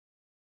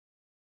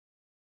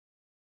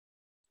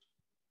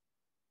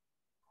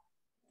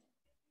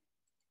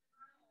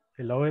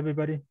Hello,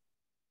 everybody.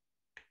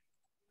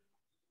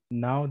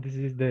 Now this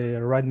is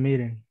the right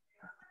meeting.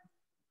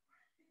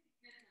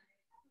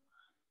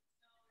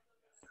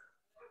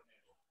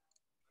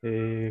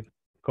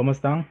 ¿Cómo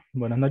están?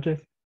 Buenas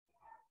noches.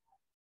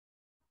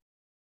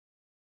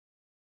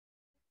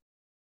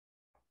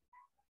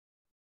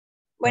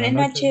 Buenas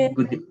noches.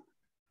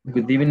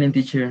 Good evening,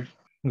 teacher.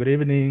 Good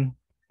evening.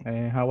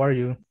 How are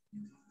you?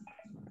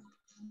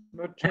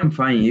 I'm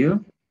fine,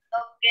 you?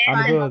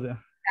 I'm good.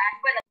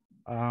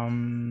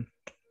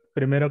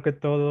 Primero que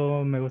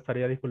todo, me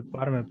gustaría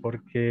disculparme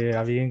porque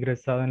había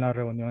ingresado en la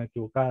reunión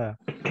equivocada.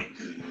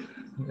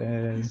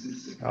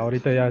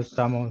 Ahorita ya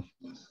estamos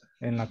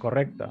en la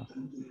correcta.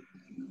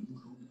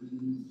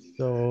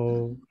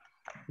 So,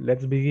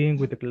 let's begin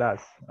with the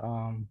class.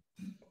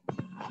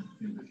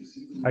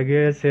 I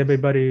guess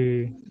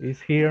everybody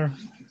is here.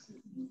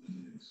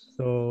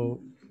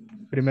 So,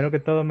 primero que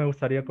todo me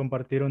gustaría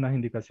compartir unas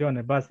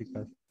indicaciones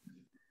básicas.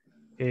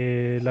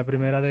 La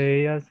primera de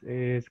ellas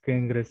es que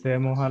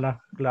ingresemos a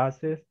las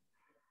clases,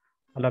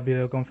 a las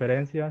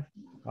videoconferencias,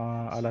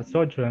 a las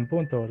 8 en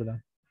punto,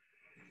 ¿verdad?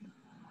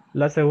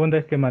 La segunda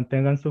es que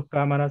mantengan sus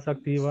cámaras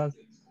activas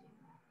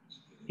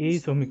y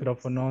sus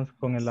micrófonos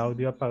con el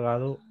audio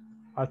apagado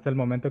hasta el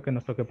momento que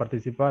nos toque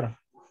participar.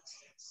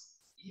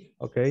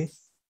 ¿Ok?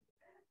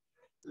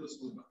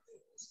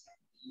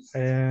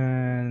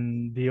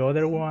 And the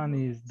other one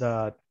is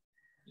that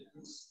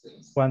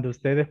cuando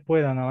ustedes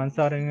puedan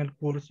avanzar en el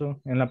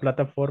curso, en la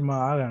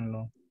plataforma,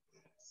 háganlo.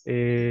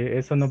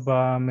 Eso nos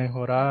va a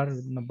mejorar,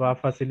 nos va a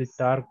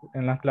facilitar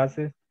en las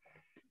clases.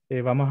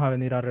 Vamos a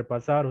venir a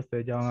repasar,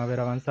 ustedes ya van a haber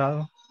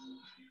avanzado.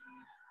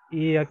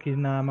 Y aquí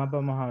nada más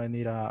vamos a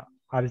venir a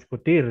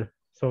discutir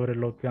sobre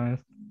lo que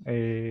han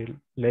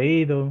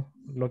leído,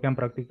 lo que han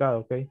practicado,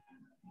 ¿ok?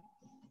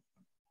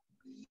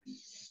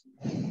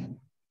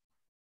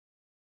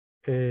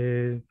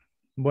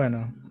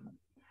 Bueno,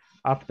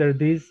 after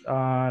this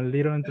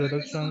little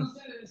introductions,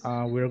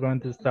 we're going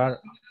to start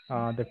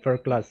the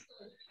first class.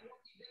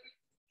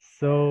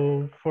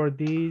 So for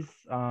this,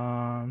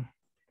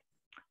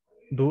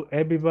 do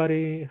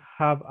everybody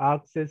have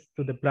access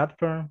to the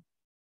platform?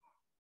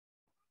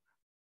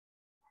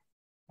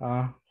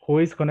 Who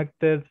is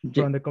connected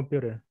from the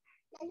computer?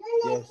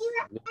 Yes,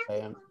 I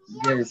am.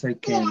 Yes, I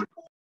can.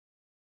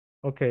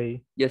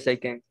 Okay. Yes, I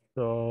can.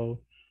 So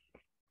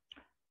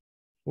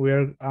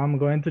I'm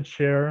going to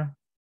share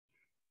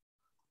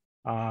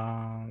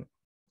the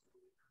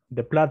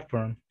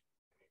platform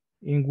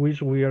in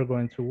which we are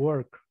going to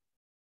work.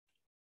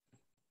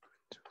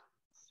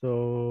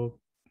 So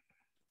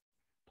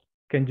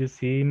can you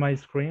see my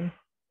screen,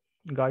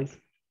 guys?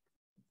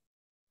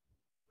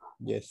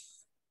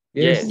 Yes.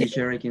 Yes,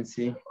 teacher, I can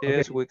see.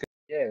 Yes, we can.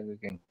 Yes, we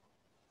can.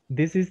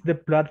 This is the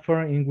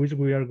platform in which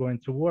we are going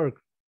to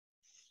work.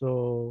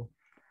 So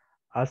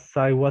as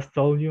I was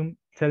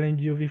telling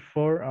you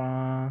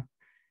before,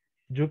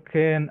 you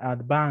can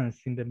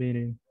advance in the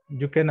meeting.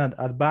 You can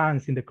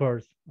advance in the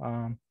course.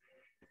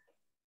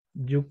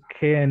 You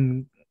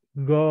can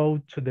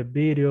go to the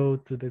video,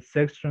 to the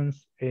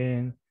sections,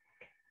 and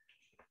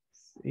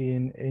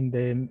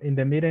in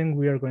the meeting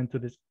we are going to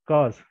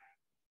discuss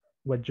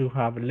what you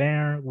have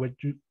learned,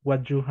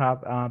 what you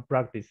have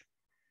practiced.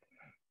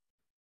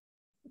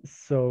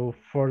 So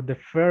for the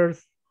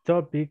first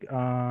topic,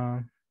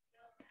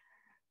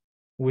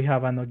 we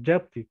have an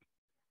objective.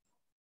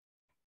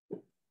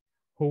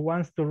 Who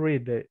wants to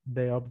read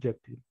the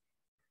objective?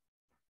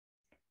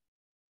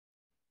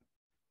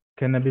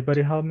 Can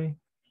everybody help me?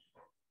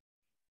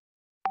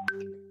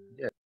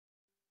 Yeah.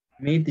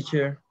 Me,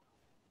 teacher.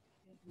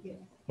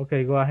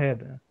 Okay, go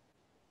ahead.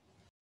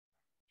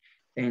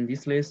 In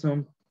this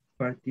lesson,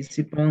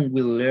 participants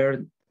will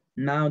learn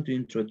now to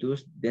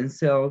introduce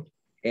themselves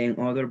and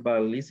others by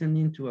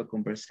listening to a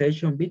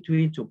conversation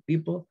between two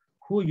people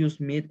who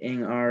just meet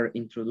and are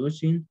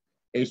introducing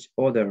each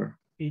other.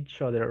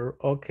 Each other,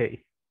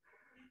 okay.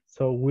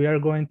 So we are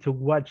going to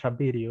watch a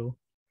video.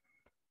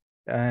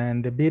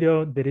 And the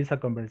video, there is a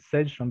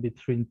conversation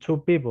between two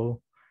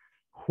people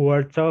who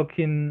are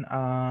talking,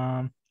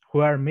 who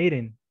are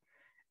meeting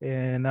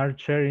and are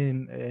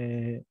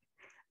sharing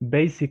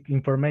basic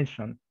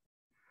information.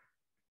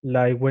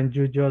 Like when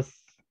you just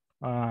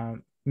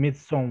meet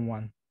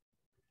someone.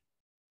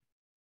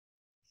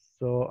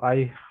 So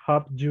I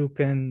hope you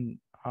can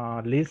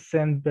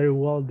listen very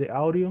well the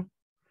audio.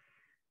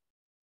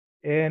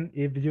 And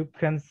if you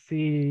can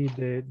see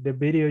the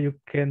video, you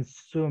can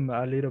zoom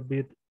a little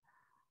bit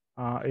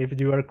if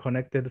you are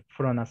connected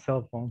from a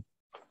cell phone.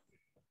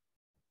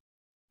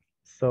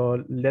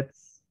 So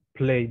let's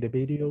play the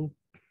video.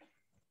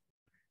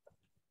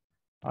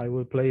 I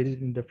will play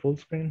it in the full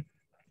screen.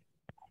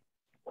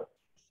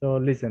 So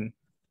listen.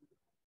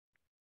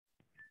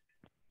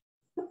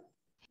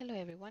 Hello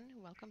everyone,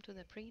 welcome to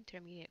the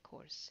pre-intermediate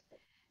course.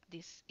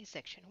 This is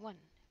section 1.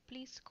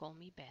 Please call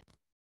me Beth.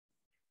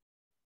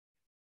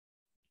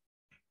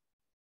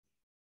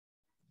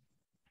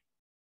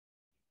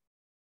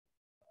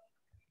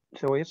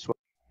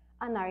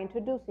 And are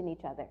introducing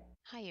each other.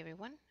 Hi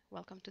everyone,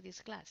 welcome to this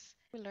class.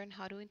 We'll learn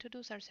how to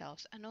introduce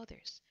ourselves and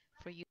others.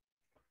 For you,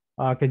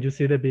 Can you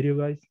see the video,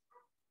 guys?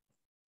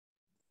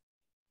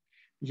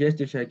 Yes,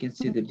 teacher, I can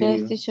see the Yes,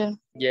 video. teacher.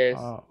 Yes.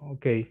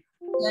 Okay.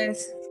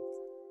 Yes.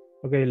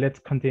 Okay, let's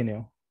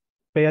continue.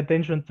 Pay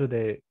attention to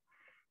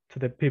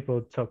the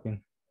people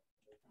talking.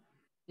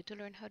 to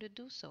learn how to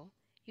do so,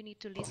 you need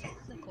to listen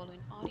to the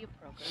following audio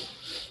program.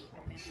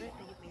 Remember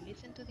that you may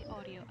listen to the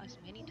audio as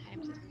many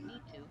times as you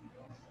need to.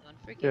 Don't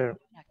forget Yeah, to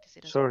practice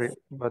it as well. sorry,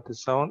 but the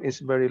sound is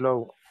very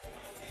low.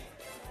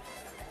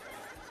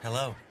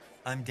 Hello,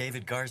 I'm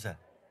David Garza.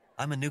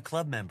 I'm a new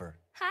club member.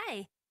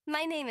 Hi,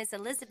 my name is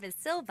Elizabeth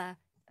Silva,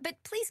 but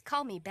please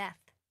call me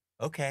Beth.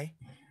 Okay.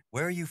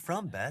 Where are you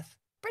from, Beth?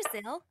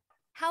 Brazil.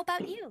 How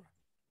about you?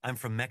 I'm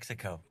from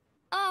Mexico.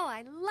 Oh,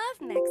 I love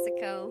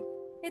Mexico.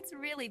 It's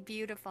really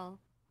beautiful.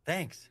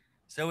 Thanks.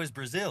 So is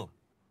Brazil.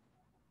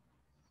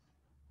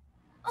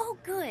 Oh,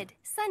 good.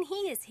 Sun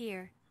Hee is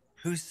here.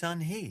 Who's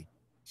Sun Hee?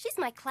 She's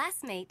my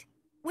classmate.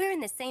 We're in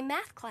the same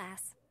math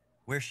class.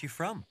 Where's she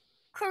from?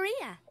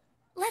 Korea.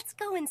 Let's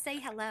go and say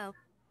hello.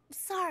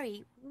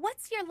 Sorry,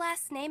 what's your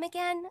last name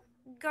again?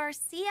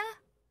 Garcia?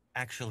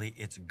 Actually,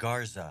 it's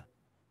Garza.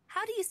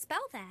 How do you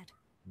spell that?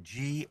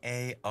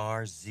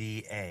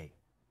 Garza.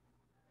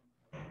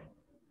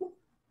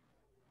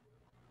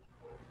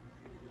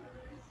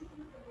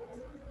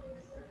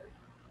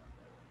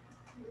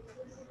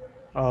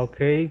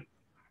 Okay.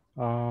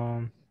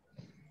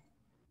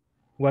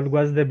 What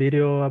was the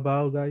video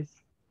about, guys?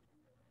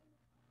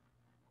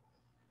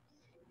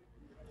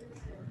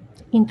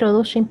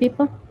 Introducing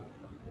people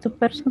to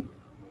person.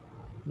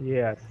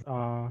 Yes.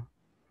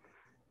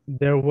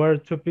 There were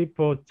two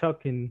people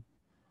talking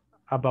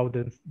about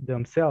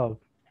themselves.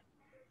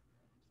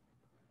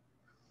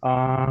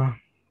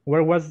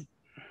 Where was?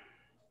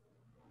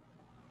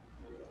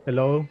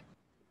 Hello.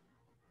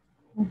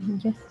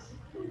 Yes.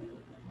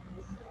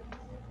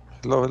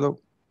 Hello, hello.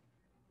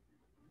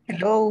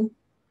 Hello.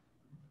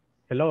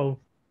 Hello.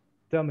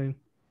 Tell me.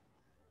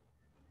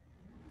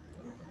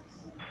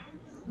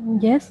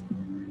 Yes.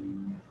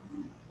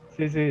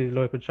 Sí, sí,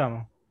 lo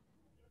escuchamos.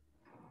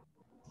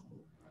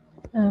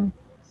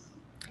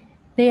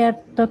 They are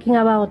talking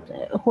about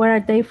where are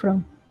they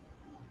from?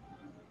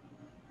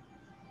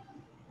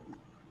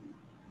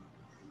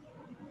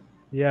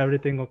 Yeah,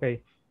 everything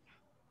okay.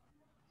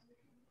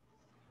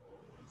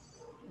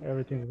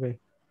 Everything okay.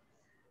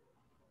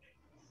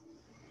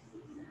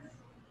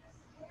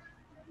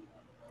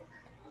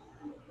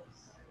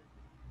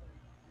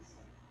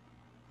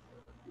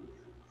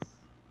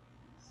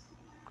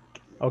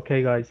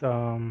 Okay, guys.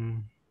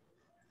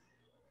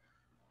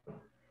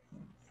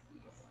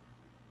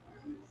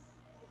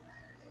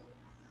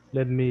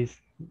 Let me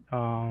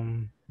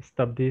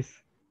stop this.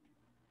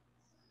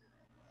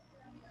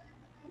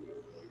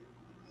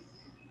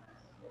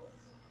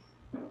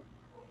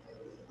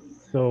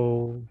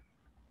 So,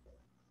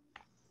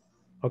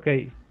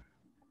 okay.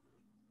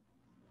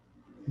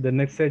 The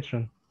next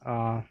section.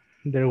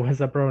 There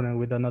was a problem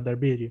with another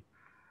video.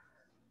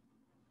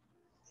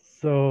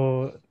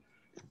 So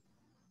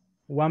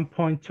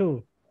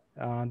 1.2,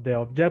 the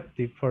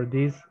objective for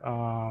this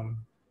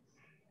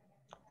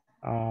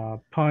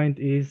point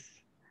is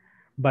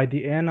by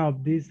the end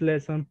of this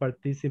lesson,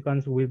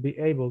 participants will be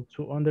able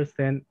to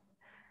understand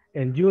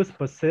and use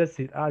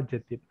possessive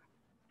adjective.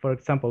 For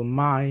example,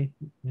 my,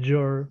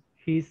 your,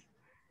 his,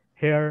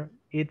 her,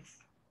 its,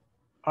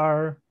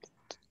 are,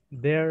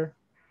 their,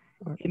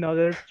 in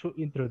order to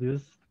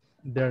introduce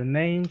their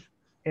names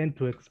and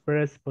to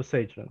express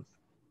possessions.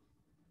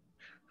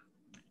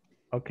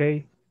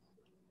 Okay.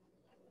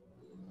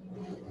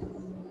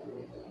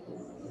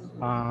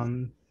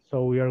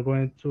 So we are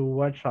going to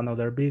watch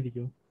another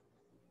video.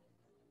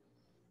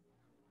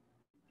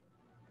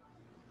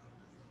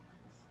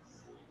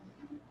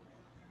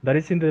 That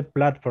is in the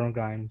platform,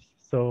 guys.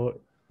 So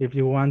if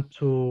you want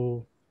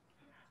to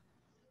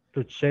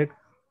check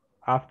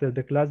after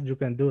the class, you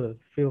can do it.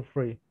 Feel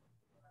free.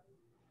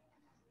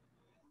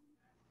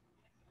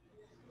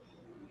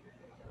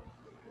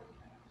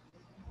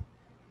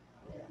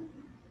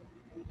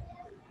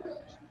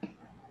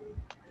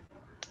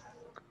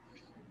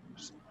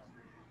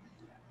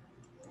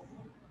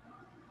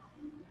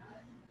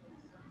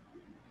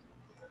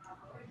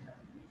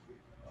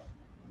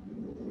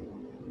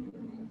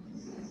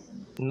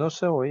 No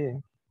se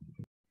oye.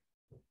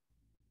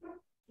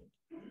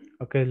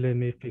 Okay, let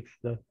me fix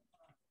that.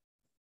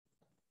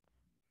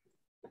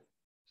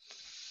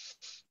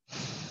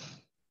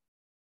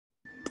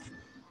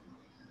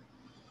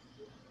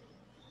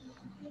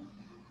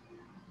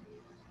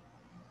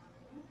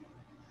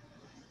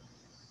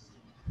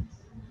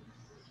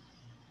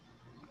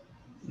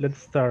 Let's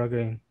start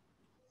again.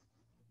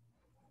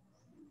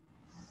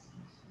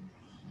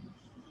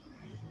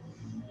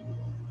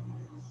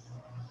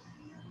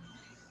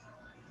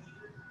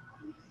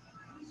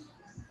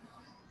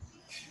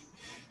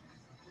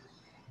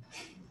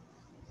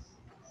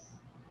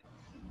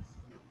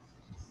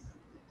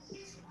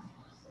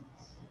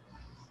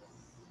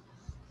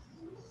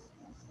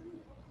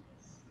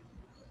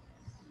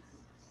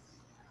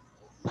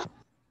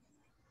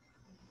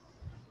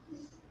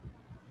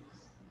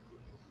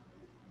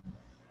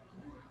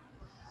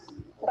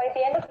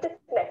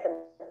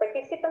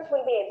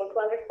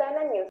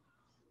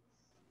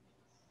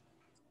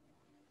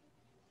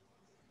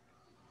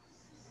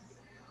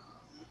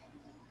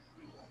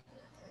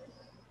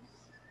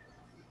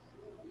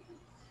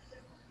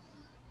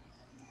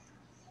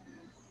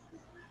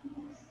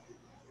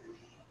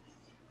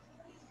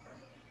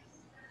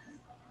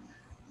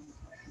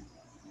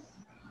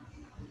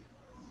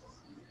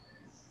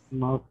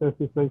 No sé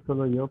si soy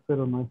solo yo,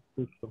 pero no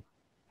escucho.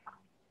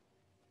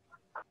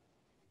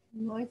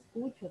 No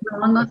escucho.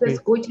 No, no se Ok,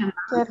 escucha.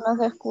 Pero no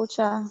se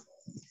escucha.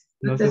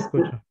 no se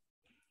escucha.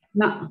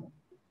 No.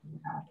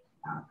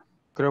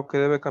 Creo que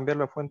debe cambiar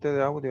la fuente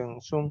de audio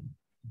en Zoom.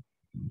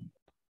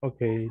 Ok,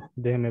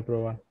 déjeme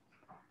probar.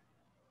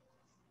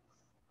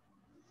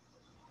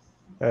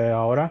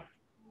 Ahora,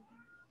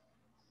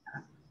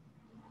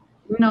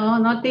 No,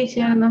 no,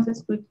 teacher, no se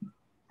escucha.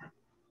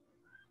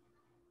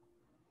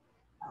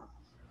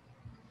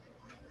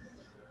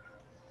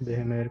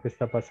 déjeme ver qué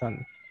está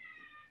pasando.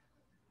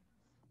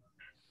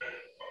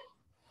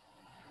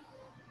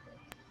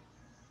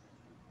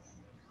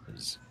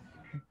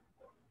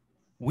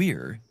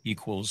 We're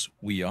equals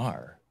we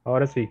are.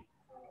 Ahora sí.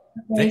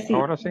 Ahí sí.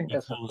 Ahora sí.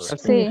 Eso Equals fue.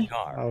 Sí. we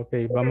are. Ok,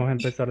 vamos a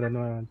empezar de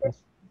nuevo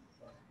entonces.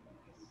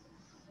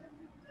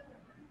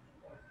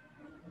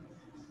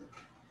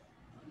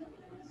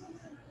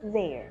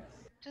 There.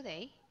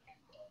 Today,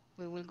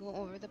 we will go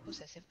over the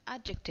possessive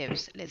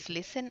adjectives. Let's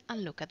listen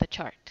and look at the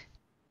chart.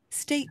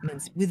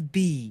 Statements with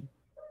be,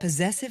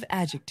 possessive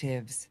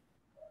adjectives.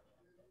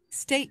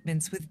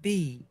 Statements with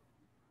be.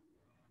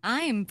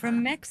 I'm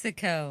from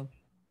Mexico.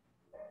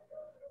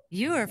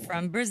 You're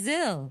from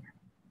Brazil.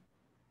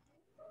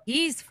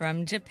 He's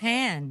from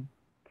Japan.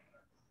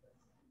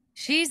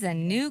 She's a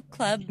new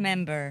club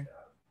member.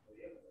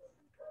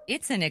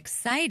 It's an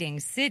exciting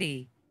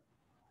city.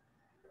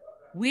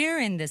 We're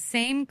in the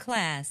same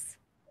class.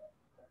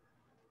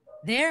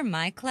 They're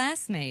my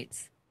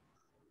classmates.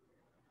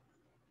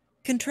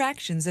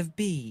 Contractions of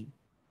be.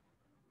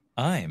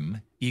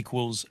 I'm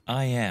equals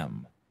I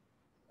am.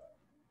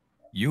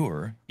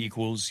 You're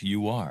equals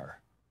you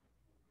are.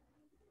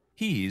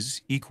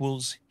 He's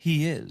equals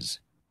he is.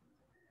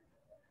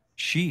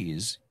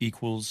 She's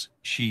equals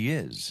she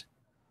is.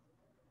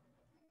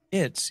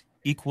 It's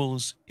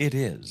equals it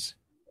is.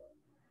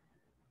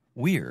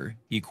 We're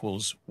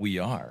equals we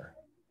are.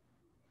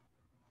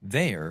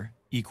 They're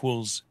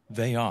equals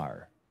they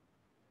are.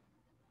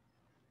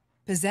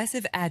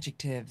 Possessive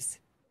adjectives.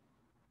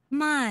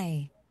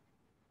 My,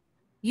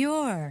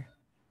 your,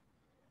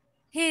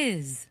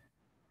 his,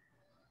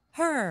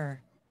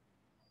 her,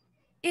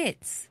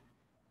 its,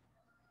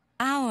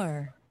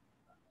 our,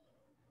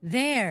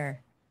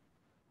 their.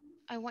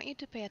 I want you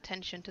to pay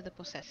attention to the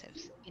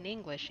possessives. In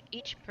English,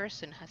 each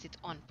person has its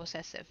own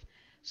possessive.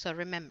 So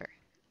remember,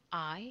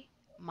 I,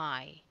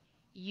 my,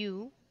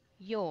 you,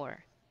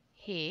 your,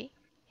 he,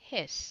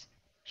 his,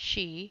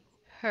 she,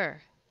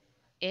 her,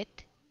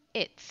 it,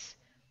 its,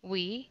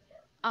 we,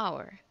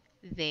 our,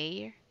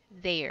 they,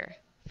 their.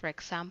 For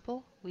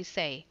example, we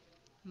say,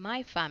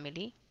 my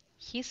family,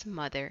 his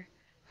mother,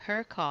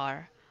 her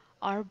car,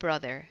 our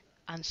brother,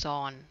 and so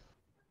on.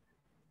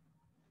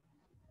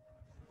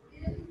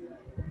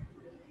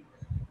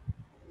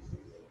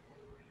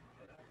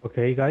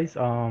 Okay, guys.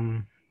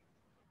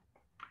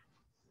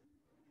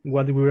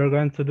 What we are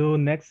going to do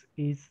next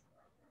is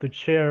to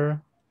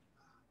share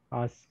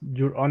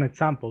your own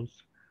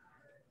examples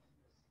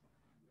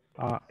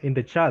in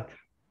the chat.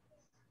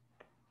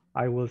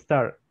 I will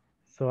start.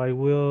 So I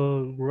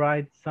will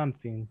write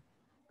something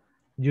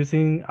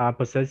using a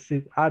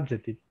possessive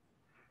adjective.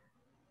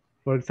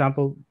 For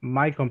example,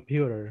 my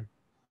computer.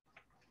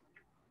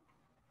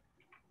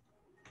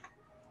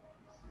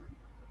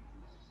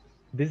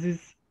 This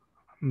is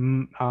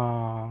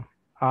a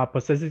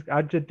possessive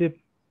adjective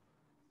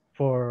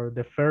for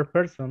the third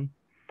person.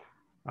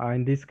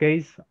 In this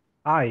case,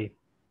 I.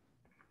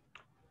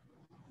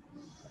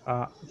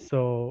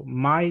 So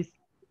my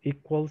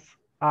equals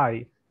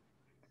I.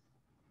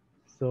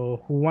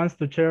 So who wants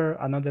to share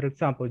another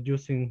example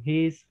using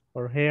his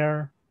or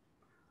her,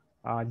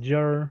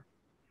 your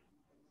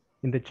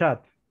in the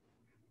chat?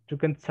 You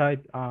can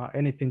type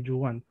anything you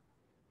want.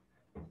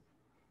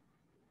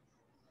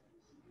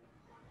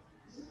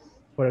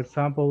 For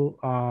example,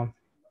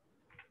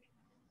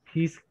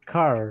 his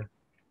car.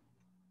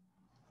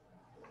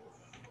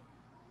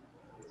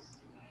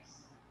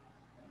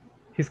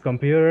 His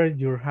computer,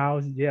 your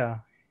house, yeah.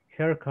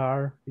 Her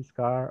car, his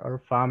car,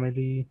 our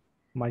family,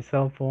 my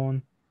cell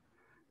phone.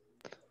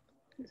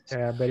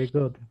 Very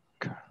good.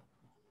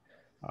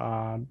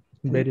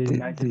 Very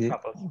nice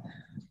examples.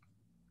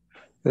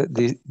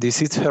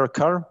 This is her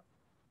car.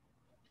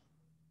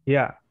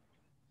 Yeah,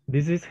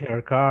 this is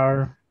her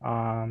car.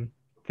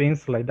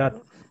 Things like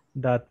that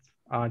that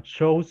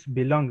shows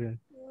belonging.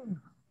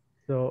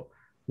 So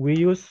we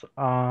use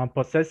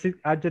possessive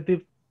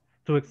adjective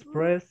to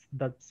express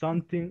that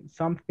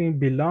something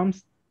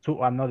belongs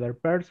to another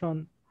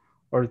person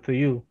or to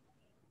you.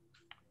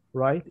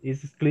 Right?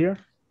 Is this clear?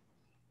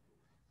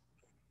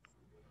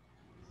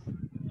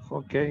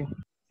 Okay.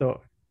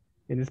 So,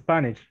 en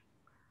Spanish,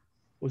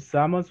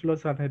 usamos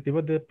los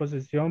adjetivos de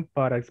posesión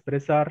para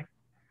expresar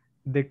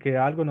de que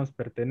algo nos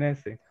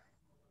pertenece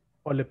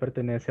o le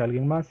pertenece a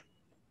alguien más.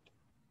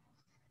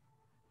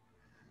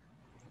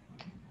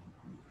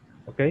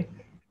 ¿Ok?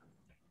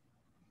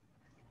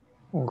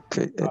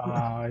 Okay.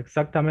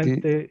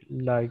 Exactamente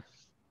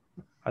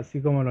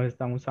así como los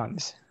están usando.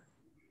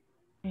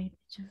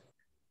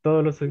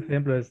 Todos los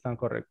ejemplos están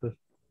correctos.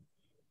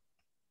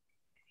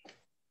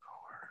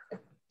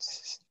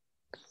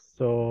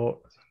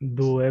 So,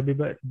 do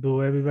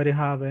everybody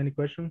have any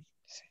questions?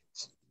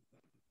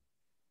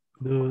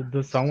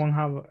 Do someone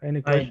have any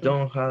I questions?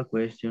 don't have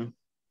question.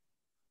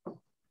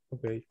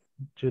 Okay,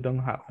 you don't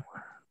have.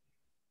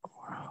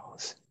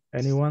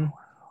 Anyone?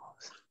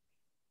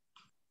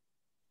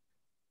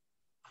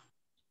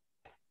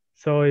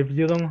 So if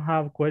you don't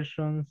have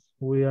questions,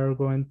 we are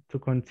going to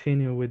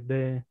continue with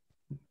the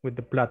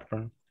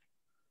platform.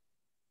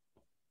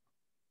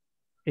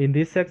 In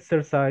this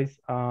exercise,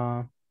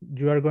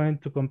 you are going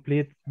to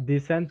complete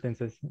these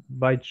sentences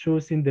by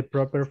choosing the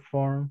proper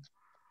form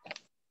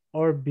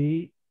or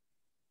be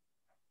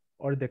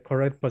or the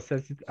correct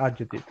possessive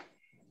adjective.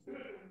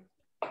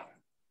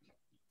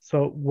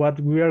 So what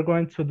we are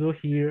going to do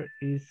here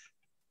is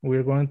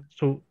we're going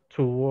to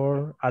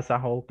work as a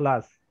whole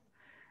class,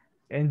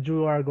 and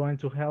you are going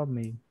to help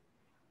me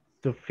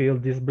to fill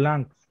these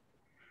blanks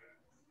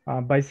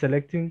by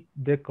selecting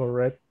the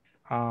correct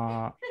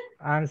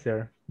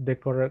answer, the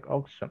correct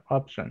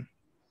option.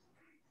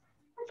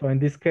 So in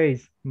this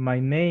case, my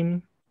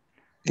name,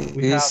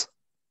 we have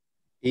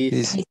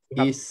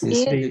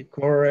The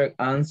correct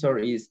answer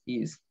is.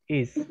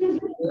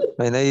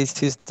 My name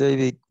is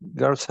David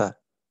Garza.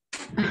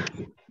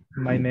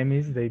 My name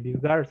is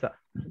David Garza.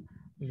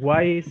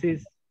 Why is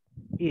it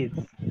is?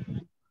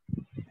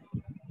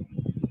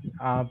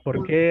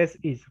 ¿Por qué es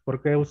is?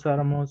 ¿Por qué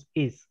usamos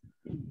is?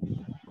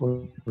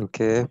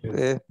 Porque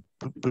es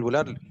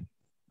plural.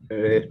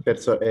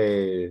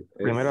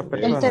 Primera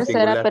persona. Es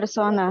tercera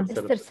persona.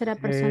 Es tercera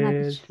persona.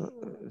 Es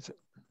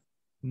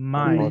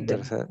mine.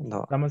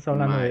 No. Estamos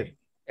hablando de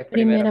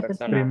Primera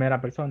persona.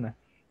 primera persona.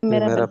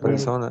 Primera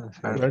persona.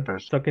 We're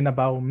talking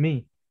about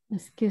me.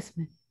 Excuse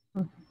me.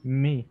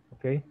 Me,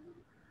 okay?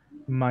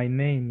 My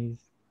name is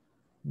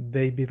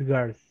David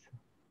Garza.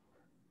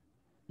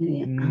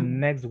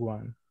 Next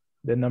one,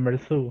 the number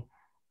 2.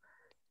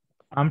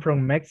 I'm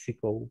from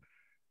Mexico.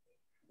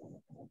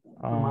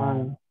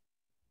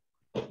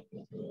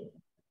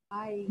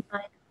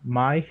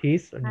 My,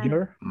 his,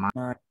 your.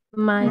 My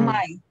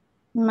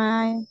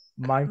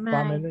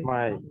family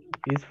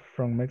is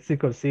from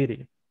Mexico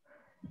City.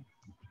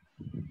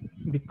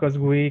 Because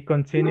we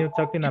continue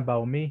talking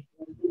about me.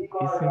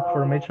 It's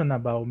information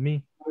about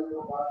me.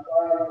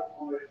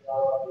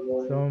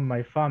 So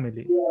my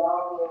family.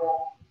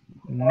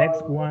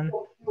 Next one,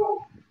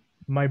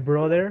 my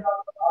brother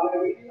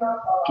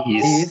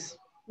is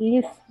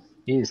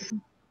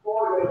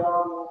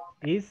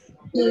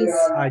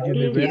a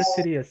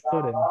university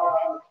student.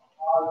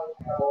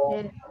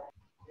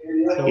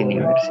 So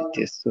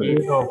University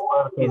student.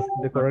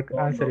 the correct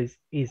answer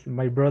is.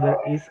 My brother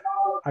is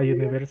a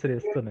university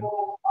student.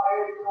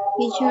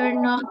 Teacher,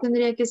 no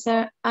tendría que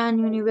ser an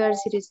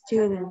university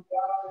student.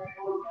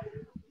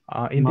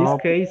 In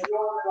this case,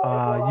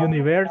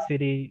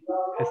 university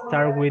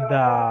start with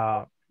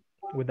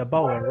the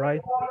vowel,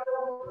 right?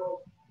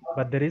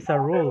 But there is a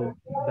rule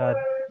that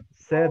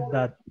said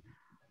that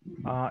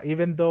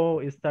even though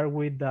it start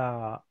with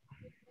the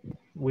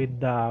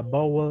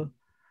vowel,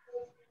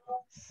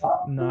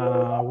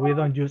 we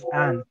don't use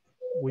an,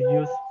 we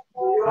use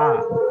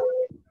a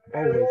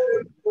always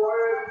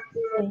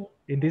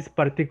in this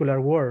particular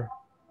word.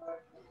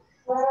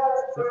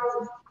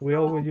 We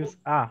always use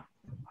a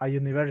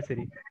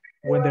university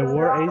when the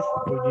word is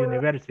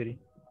university.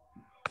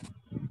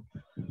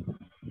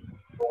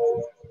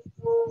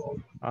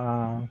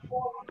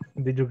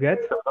 Did you get?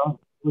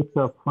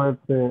 Escucha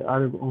fuerte,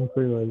 algo, un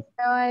ruido ahí.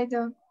 No, I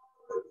don't.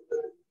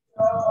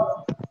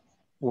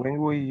 When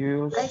we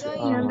use I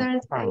don't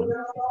understand.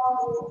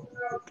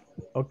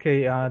 Ok,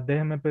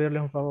 déjenme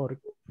pedirles un favor.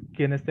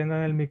 Quienes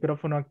tengan el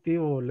micrófono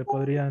activo le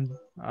podrían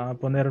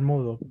poner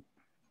mudo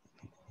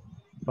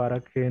para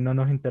que no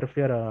nos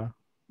interfiera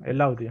el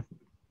audio.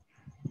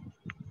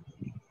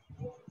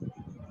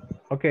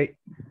 Ok,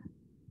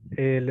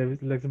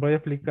 les voy a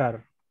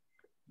explicar.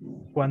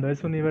 Cuando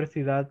es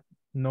universidad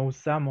no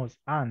usamos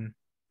an.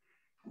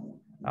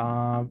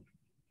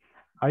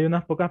 Hay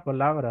unas pocas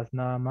palabras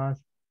nada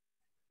más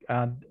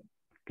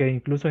que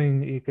incluso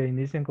que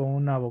inician con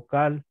una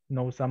vocal,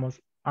 no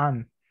usamos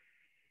an.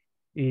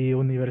 Y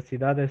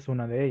universidad es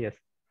una de ellas.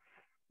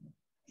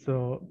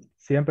 So,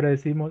 siempre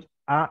decimos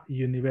a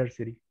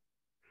university,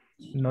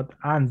 not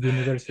an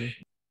university.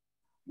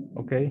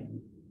 Okay.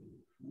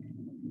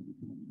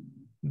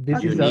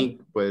 This is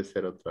puede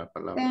ser otra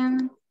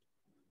palabra.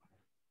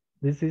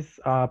 This is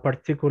a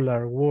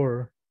particular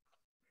word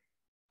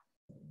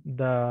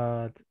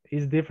that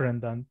is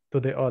different than to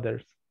the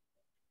others.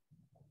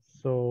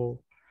 So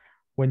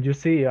when you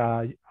see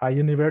a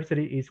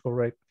university is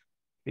correct,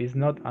 it's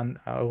not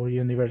a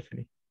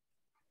university.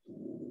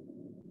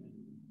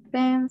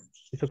 Thanks.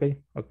 It's okay.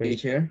 Okay.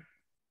 Teacher,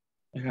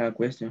 I have a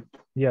question.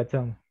 Yeah,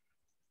 tell me.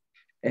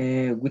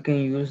 We can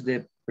use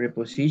the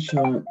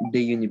preposition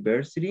the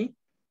university.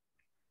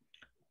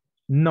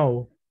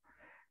 No,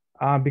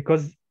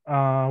 because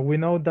we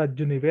know that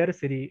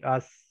university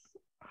as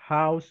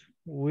house,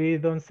 we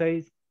don't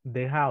say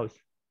the house.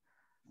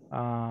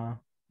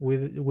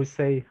 we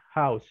say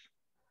house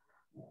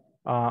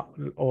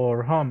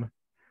or home.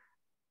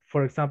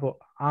 For example,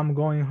 I'm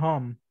going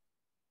home.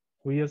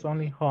 We use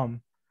only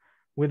home.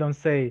 We don't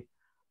say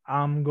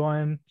I'm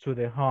going to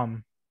the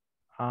home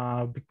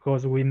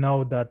because we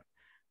know that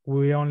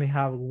we only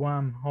have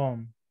one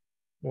home,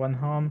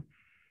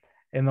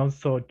 and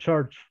also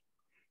church.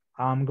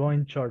 I'm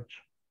going church,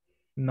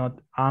 not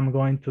I'm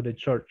going to the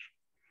church.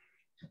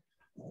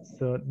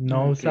 So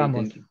no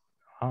usamos,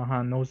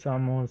 no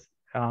usamos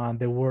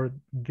the word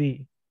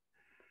the.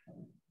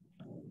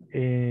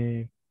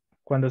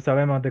 Cuando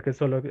sabemos de que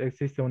solo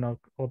existe una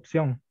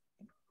opción,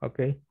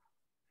 okay?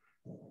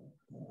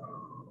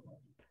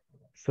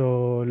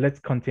 So let's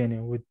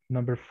continue with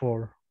number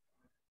 4.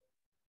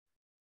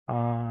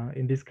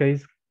 In this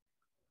case,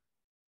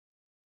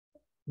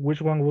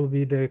 which one will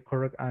be the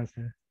correct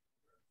answer?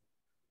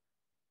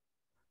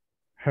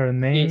 Her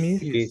name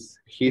is?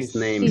 His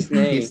name.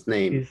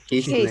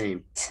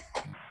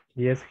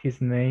 Yes,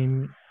 his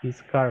name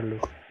is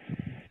Carlos.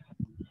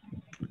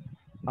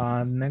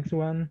 Next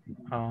one,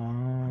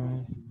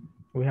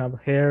 we have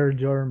her,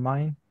 your,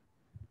 mine.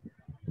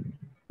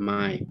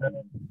 My.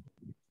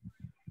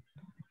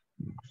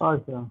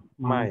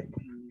 My.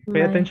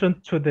 Pay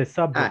attention to the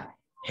subject.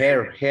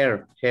 Her.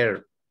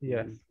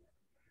 Yes,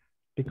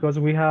 because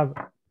we have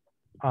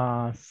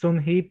Sun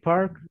Hee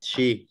Park.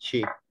 She.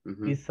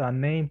 Is a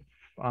name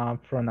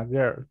from a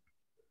girl.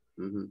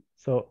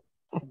 So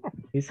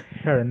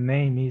her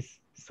name is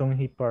Sun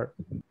Hee Park.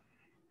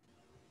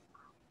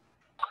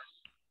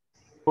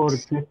 ¿Por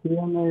qué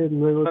tiene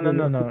luego?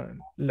 No.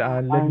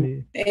 Let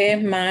me.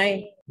 Es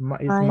mine.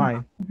 It's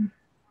mine.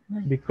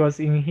 Because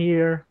in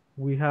here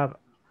we have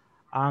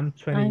I'm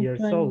 20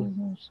 years old.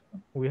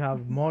 We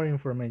have more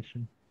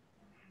information.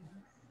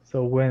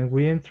 So when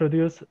we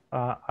introduce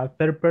a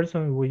third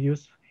person, we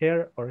use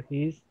her or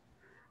his.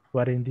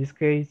 But in this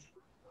case,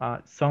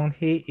 Song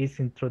Hee is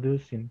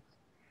introducing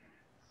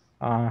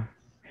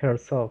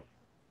herself.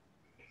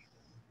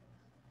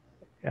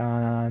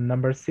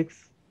 Number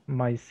 6,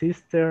 my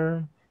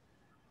sister.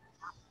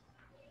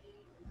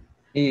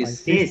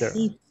 Is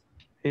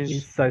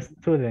a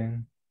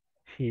student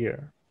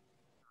here.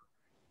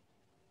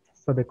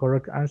 So the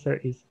correct answer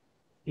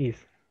is.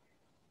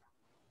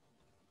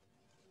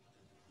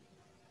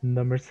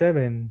 Number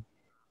 7,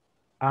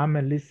 I'm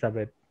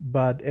Elizabeth,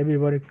 but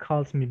everybody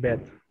calls me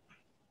Beth.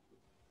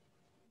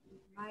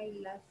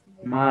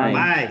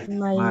 My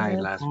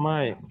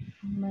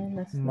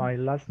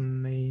last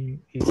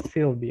name is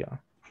Sylvia.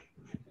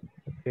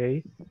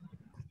 Okay.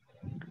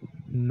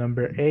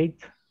 Number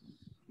 8.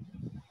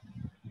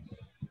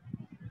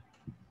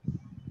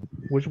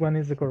 Which one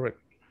is the correct?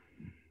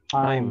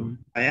 I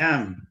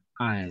am.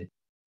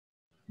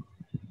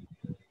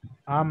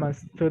 I'm a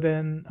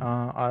student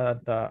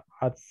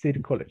at City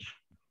College.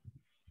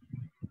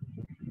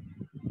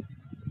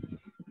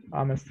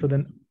 I'm a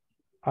student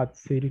at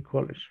City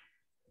College.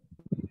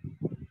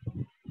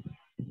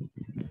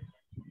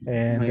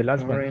 And the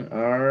last one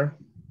are.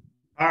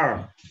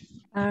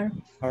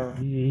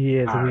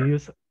 Yes, we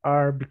use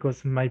are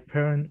because my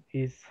parent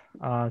is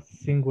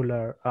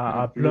singular,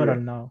 plural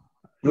now.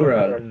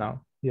 Plural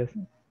now. Yes.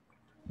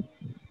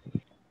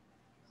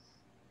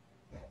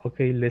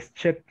 Okay, let's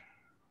check.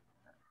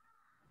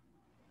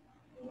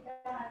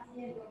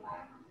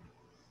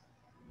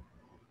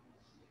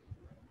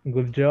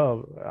 Good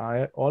job.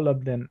 All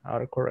of them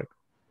are correct.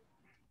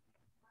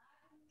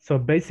 So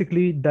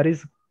basically, that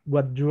is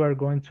what you are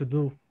going to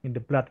do in the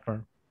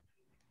platform.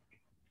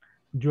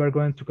 You are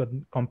going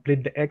to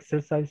complete the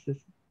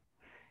exercises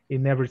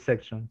in every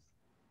section.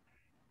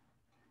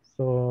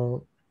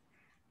 So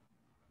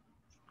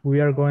we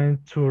are going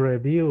to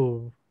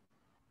review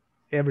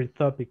every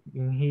topic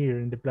in here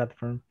in the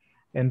platform,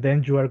 and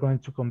then you are going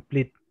to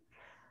complete.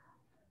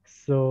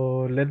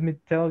 So let me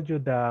tell you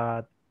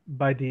that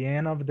by the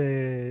end of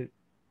the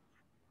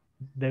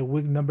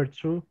week number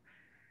 2,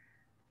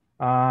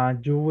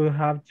 you will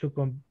have to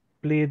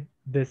complete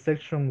the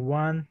section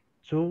 1,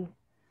 2,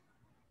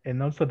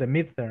 and also the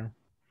midterm.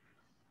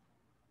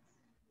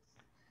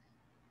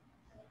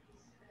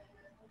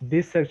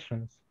 These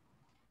sections.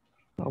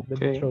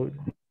 Okay.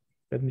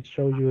 Let me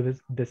show you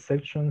the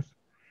sections.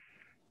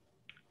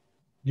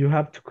 You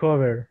have to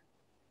cover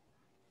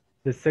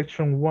the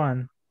section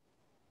 1,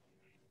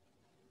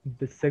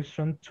 the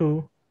section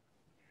 2,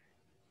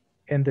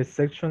 and the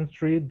section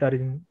 3 that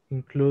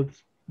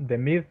includes the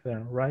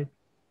midterm, right?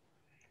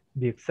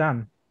 The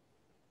exam.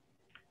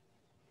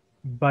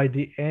 By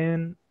the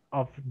end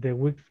of the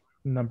week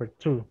number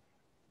 2.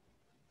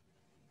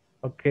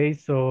 Okay,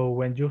 so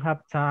when you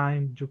have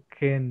time, you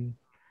can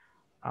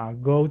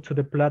go to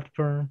the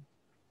platform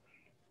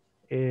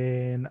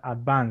in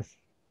advance.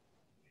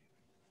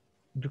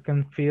 You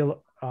can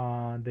fill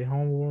the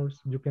homework,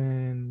 you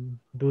can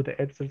do the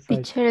exercise.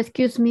 Teacher,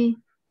 excuse me.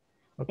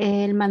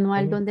 Okay. El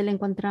manual, ¿dónde lo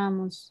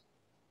encontramos?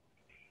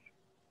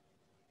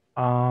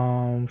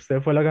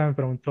 Usted fue la que me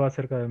preguntó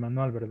acerca del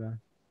manual, ¿verdad?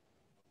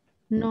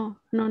 No.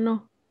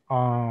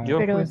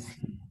 Pero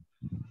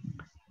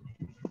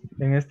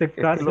en este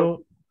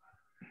caso,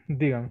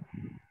 digan.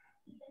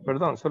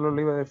 Perdón, solo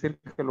le iba a decir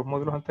que los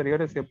módulos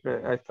anteriores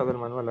siempre ha estado el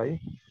manual ahí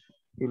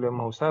y lo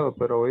hemos usado,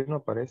 pero hoy no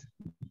aparece.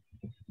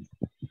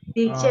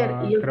 Teacher,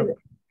 Creo,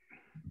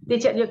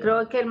 teacher, yo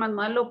creo que el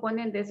manual lo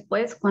ponen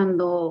después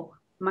cuando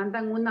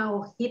mandan una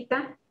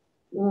hojita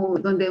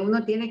donde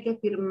uno tiene que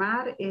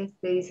firmar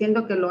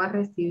diciendo que lo ha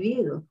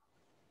recibido.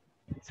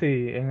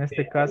 sí, en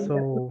este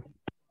caso,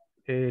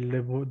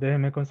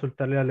 déjeme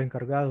consultarle al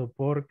encargado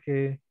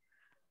porque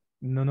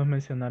no nos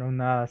mencionaron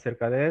nada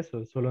acerca de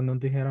eso, solo nos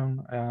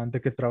dijeron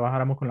de que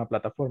trabajáramos con la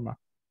plataforma.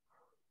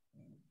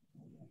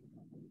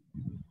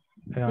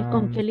 ¿Y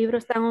con qué libro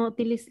están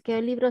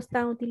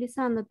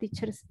utilizando,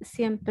 teachers?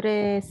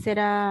 Siempre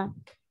será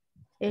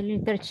el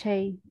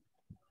interchange.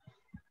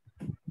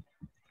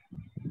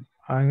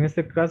 En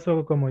este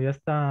caso, como ya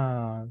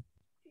está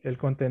el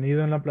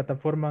contenido en la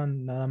plataforma,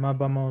 nada más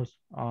vamos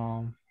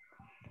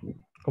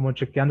como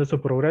chequeando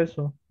su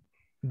progreso,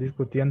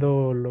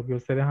 discutiendo lo que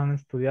ustedes han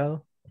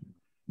estudiado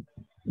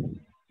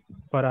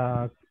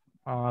para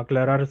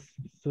aclarar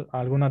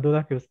algunas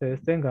dudas que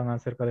ustedes tengan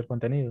acerca del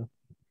contenido.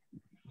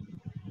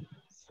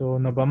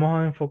 Nos vamos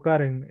a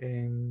enfocar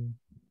en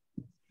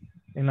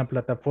la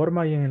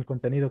plataforma y en el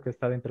contenido que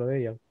está dentro de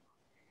ella.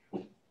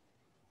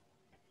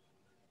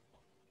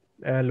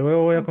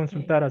 Luego voy a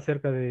consultar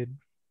acerca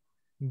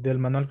del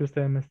manual que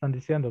ustedes me están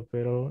diciendo,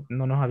 pero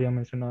no nos habían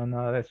mencionado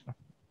nada de eso.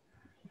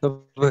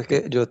 No, pues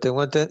que yo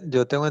tengo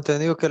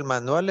entendido que el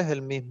manual es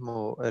el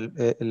mismo,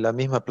 la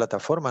misma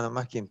plataforma,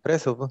 nomás que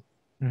impreso, pues.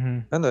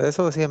 Bueno,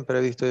 eso siempre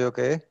he visto yo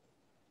que es.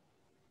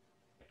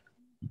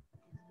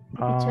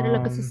 Teacher,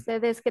 lo que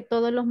sucede es que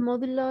todos los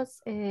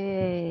módulos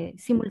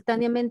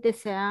simultáneamente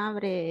se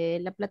abre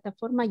la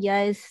plataforma,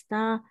 ya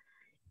está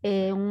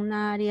un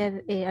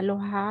área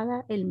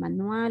alojada, el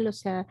manual, o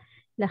sea,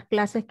 las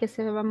clases que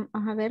se van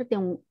a ver de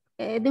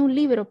un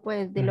libro,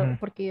 pues,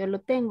 porque yo lo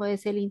tengo,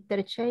 es el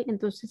interchange,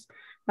 entonces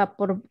va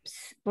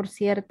por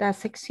ciertas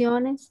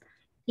secciones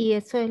y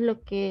eso es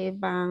lo que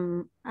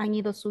han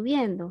ido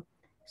subiendo.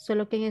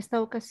 Solo que en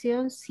esta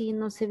ocasión sí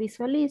no se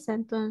visualiza,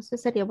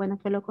 entonces sería bueno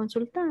que lo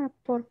consultara,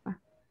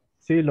 porfa.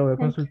 Sí, lo voy a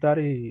Thank you. consultar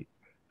y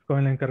con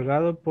el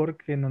encargado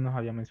porque no nos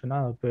había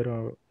mencionado,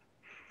 pero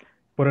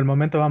por el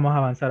momento vamos a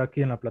avanzar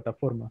aquí en la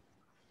plataforma.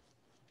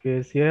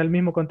 Que si es el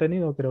mismo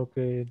contenido, creo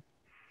que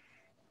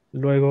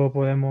luego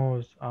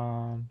podemos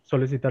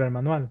solicitar el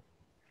manual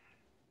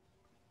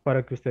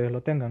para que ustedes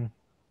lo tengan.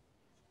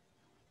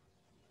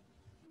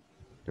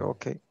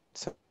 Okay.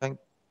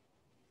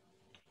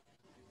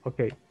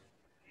 Okay.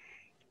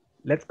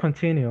 Let's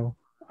continue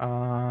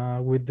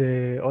with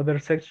the other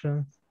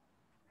sections,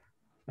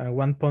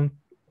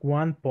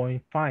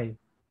 1.5.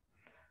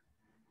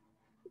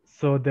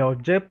 So the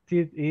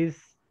objective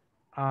is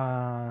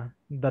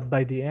that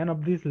by the end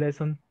of this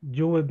lesson,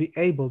 you will be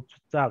able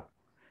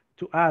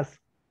to ask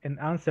and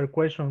answer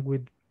questions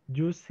with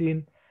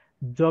using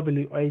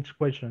WH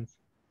questions.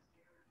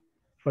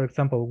 For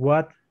example,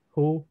 what,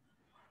 who,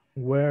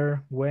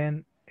 where,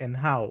 when, and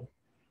how.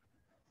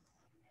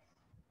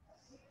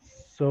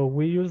 So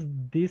we use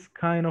this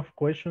kind of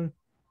questions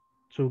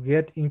to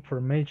get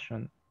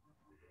information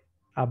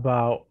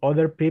about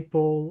other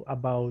people,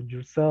 about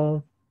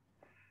yourself,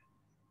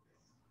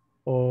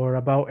 or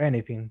about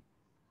anything.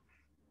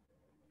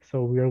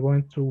 So we are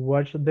going to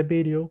watch the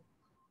video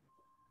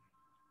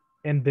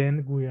and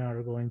then we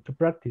are going to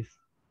practice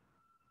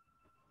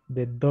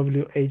the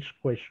WH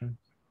questions.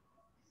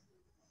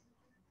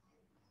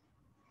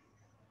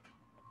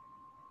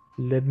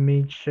 Let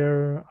me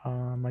share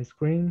my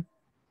screen.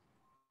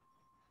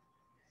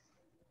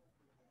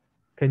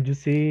 Can you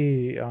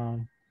see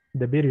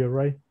the video,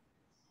 right?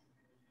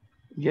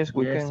 Yes,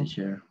 we Yes, can.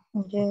 teacher.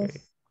 Okay.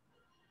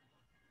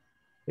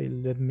 Okay,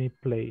 let me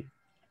play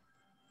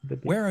the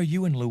video. Where are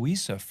you and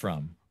Luisa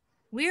from?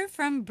 We're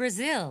from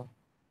Brazil.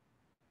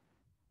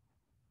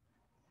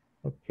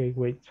 Okay,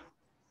 wait.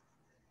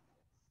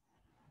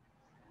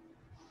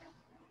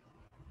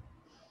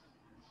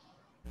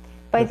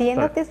 By the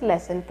end of this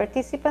lesson,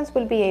 participants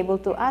will be able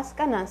to ask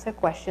and answer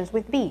questions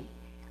with B,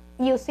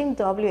 using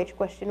WH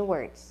question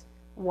words.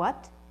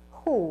 What,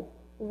 who,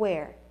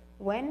 where,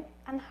 when,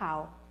 and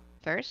how.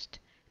 First,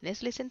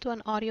 let's listen to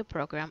an audio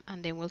program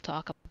and then we'll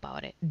talk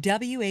about it.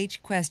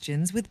 WH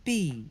questions with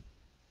B.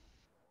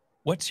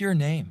 What's your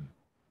name?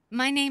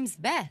 My name's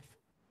Beth.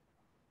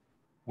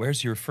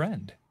 Where's your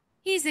friend?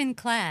 He's in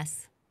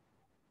class.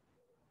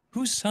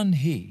 Whose son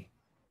he?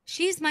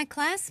 She's my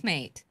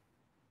classmate.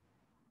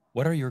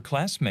 What are your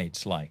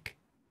classmates like?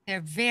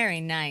 They're very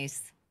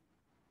nice.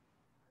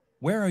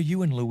 Where are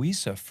you and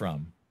Luisa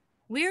from?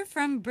 We're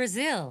from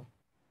Brazil.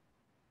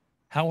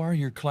 How are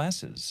your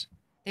classes?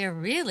 They're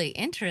really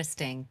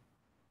interesting.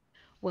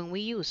 When we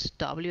use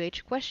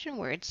WH question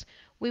words,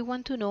 we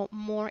want to know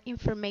more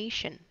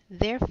information.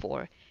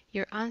 Therefore,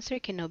 your answer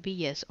cannot be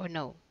yes or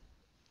no.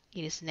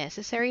 It is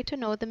necessary to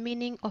know the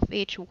meaning of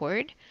each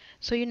word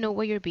so you know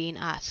what you're being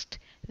asked.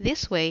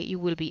 This way, you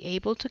will be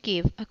able to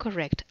give a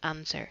correct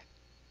answer.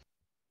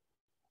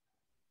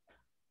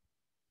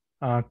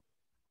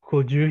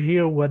 Could you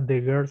hear what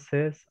the girl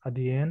says at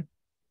the end?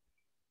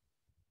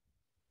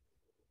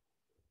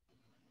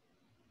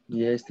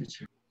 Yes,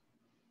 teacher.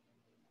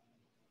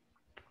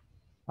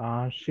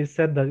 She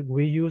said that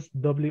we use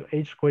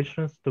WH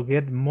questions to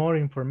get more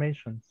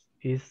information.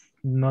 It's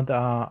not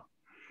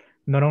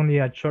only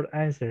a short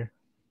answer.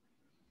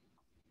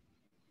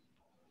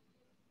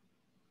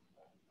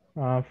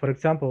 For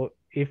example,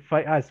 if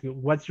I ask you,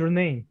 what's your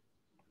name?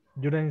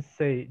 You don't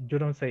say,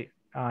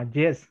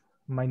 yes,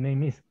 my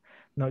name is.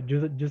 No,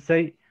 you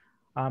say,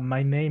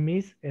 my name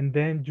is, and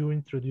then you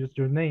introduce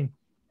your name.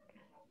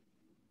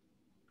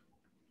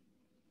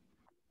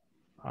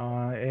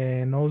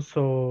 And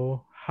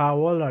also, how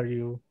old are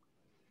you?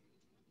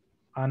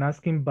 I'm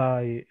asking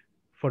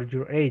for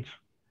your age.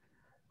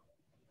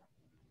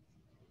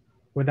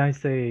 When I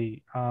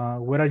say,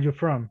 where are you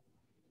from?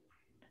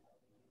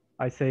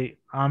 I say,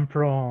 I'm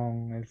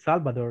from El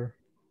Salvador,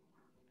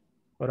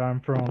 or I'm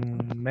from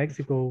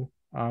Mexico,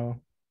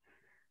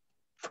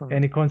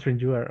 any country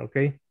you are,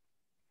 okay?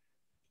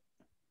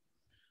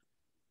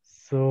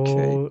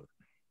 So,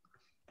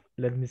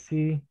 let me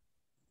see.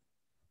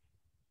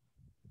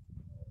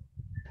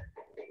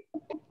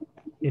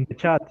 In the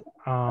chat,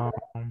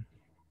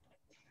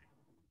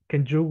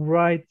 can you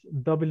write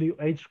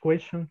WH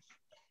questions?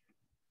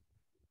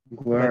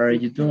 What are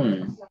you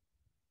doing?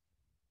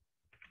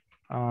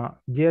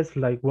 Yes,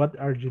 like what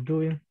are you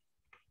doing?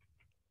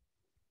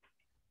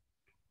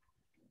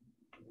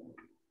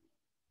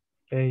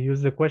 And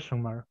use the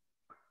question mark.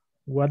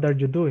 What are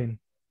you doing?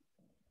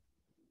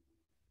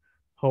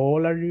 How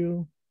old are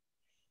you?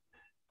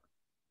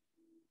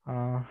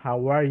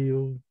 How are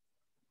you?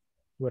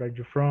 Where are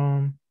you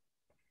from?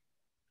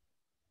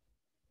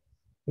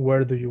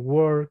 Where do you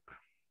work?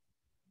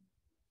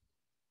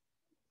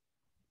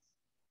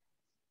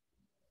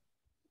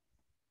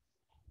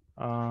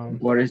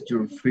 What is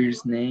your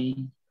first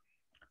name?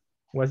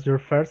 What's your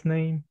first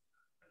name?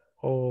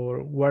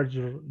 Or what's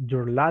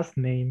your last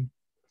name?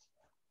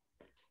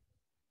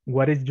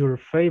 What is your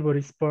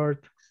favorite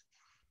sport?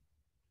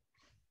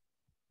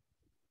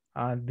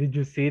 Did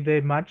you see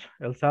the match,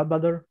 El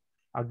Salvador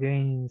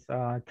against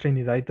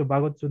Trinidad and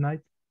Tobago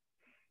tonight?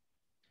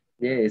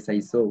 Yes, I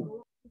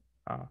saw.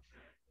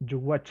 You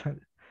watched it.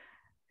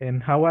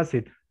 And how was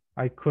it?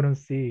 I couldn't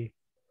see.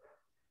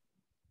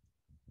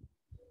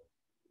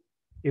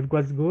 It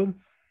was good?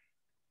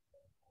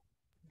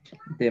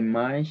 The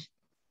match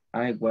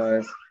I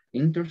was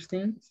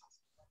interesting.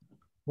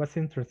 Was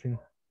interesting.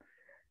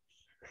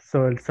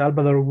 So El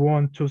Salvador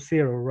won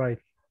 2-0, right?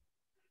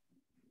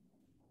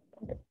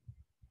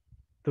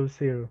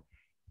 2-0.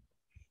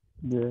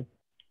 Yeah.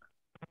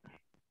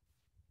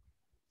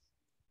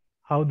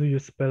 How do you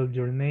spell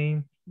your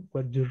name?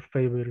 What's your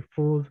favorite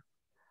food?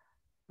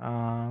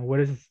 Where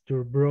is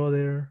your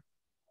brother?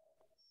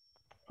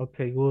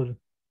 Okay, good.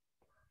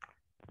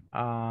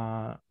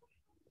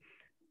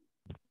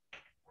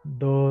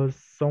 Does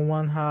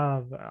someone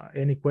have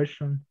any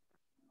question?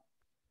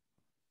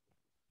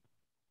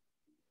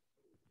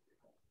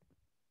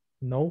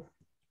 No?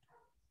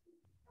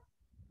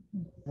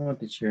 No,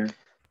 teacher.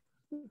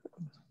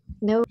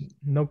 No.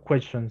 No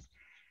questions.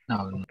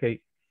 No.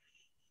 Okay,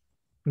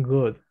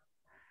 good.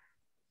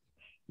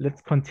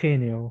 Let's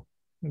continue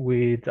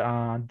with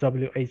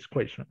WH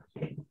questions.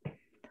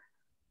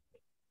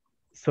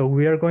 So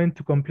we are going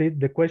to complete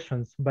the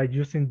questions by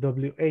using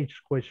WH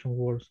question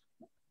words.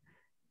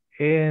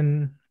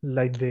 And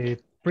like the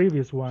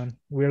previous one,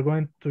 we are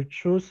going to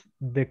choose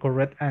the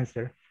correct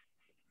answer.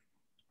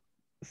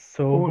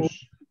 So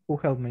who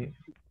helped me?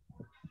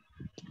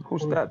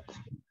 Who's that?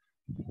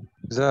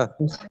 That.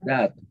 Who's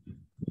that?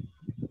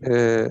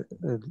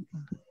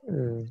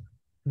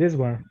 This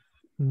one,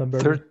 number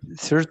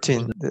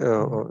 13.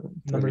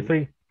 Number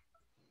 3.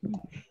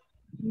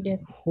 Yeah.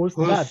 Who's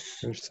that?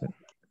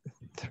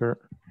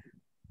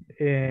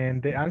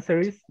 And the answer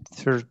is?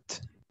 Third.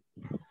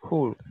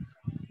 Who?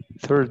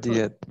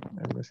 30th.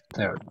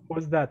 Third.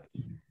 Who's that?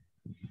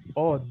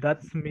 Oh,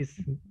 that's Miss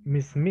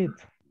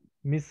Smith.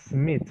 Miss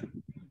Smith.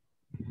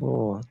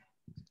 Oh.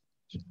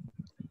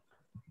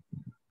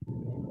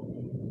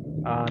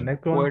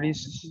 Next one.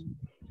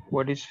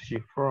 Where is she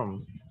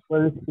from?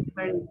 Where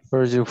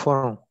are you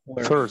from?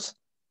 First.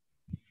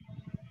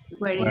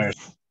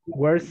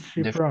 Where's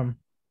she from?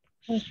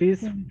 She's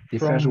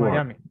from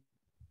Miami.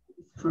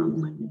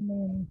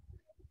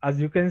 As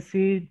you can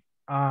see,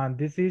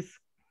 this is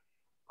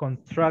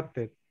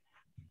contracted.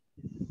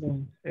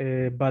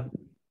 But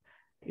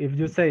if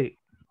you say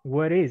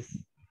where is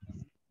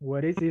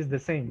the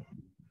same.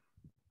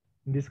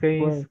 In this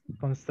case,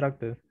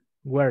 constructed.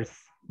 Where's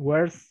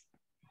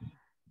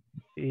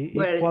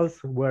equals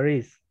where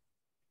is.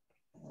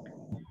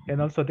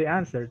 And also the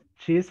answer,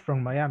 she is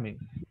from Miami.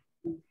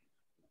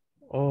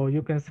 Or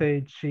you can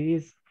say she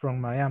is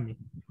from Miami.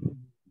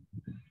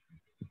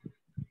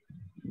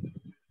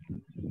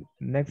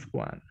 Next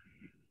one.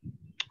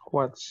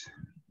 What's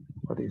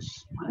the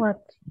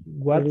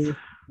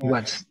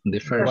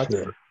first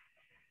word?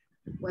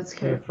 What's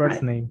her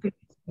first name?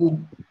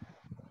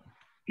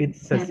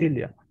 It's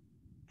Cecilia.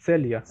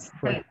 Celia.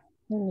 Right.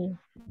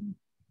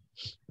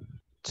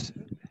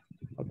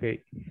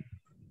 Okay.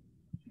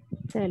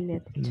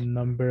 Celia.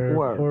 Number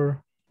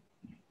 4.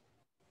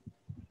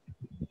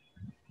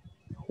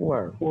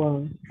 Where?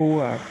 Who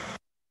are?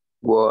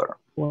 War.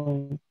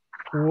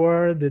 Who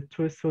are the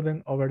two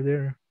students over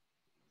there?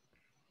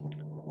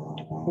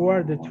 Who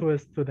are the two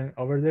students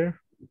over there?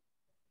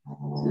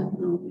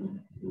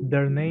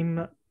 Their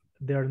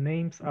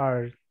names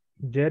are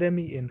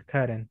Jeremy and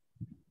Karen.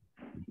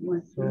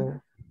 So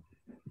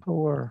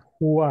Who are?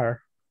 who are?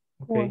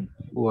 Okay.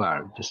 Who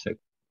are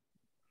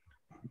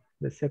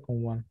The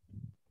second one.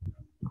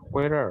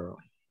 Where are?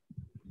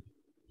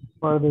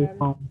 Where are they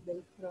from?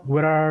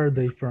 Where are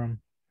they from?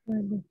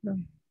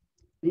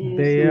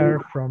 They are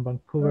from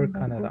Vancouver,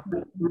 Canada.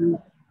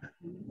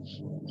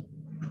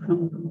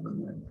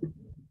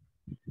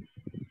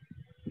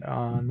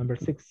 Number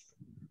 6.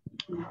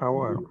 How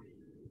are?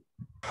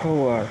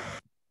 Who are?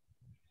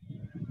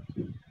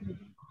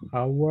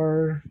 How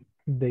are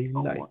they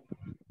like?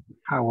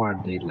 How are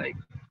they like?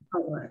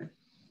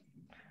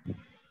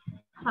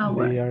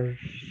 They are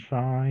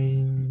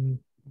shy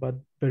but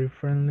very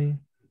friendly.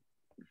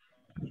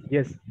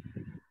 Yes.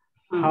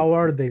 How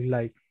are they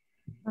like?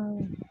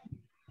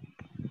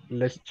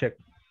 Let's check.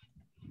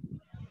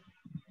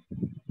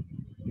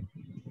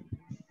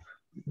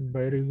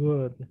 Very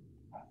good.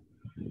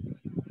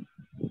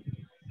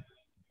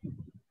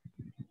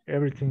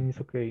 Everything is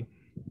okay.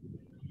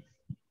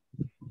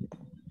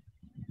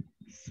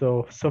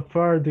 So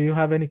far, do you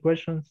have any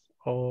questions?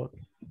 Or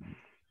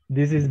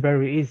this is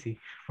very easy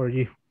for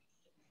you?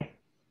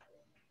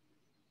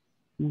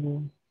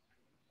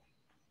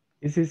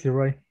 It's easy,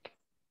 right?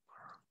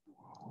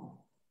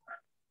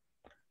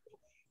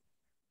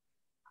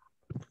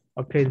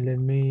 Okay, let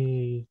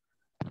me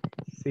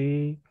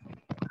see.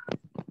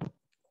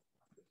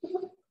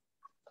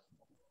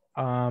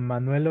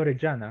 Manuel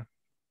Orellana,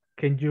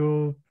 can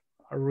you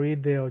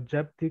read the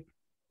objective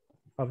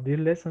of this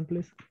lesson,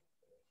 please?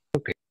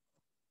 Okay.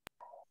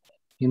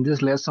 In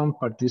this lesson,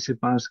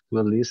 participants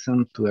will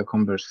listen to a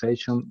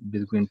conversation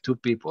between two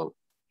people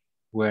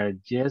where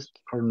yes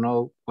or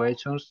no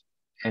questions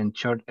and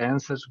short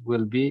answers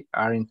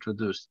are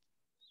introduced.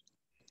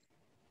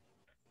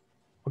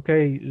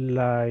 Okay,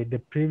 like the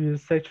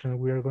previous section,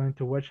 we are going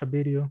to watch a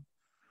video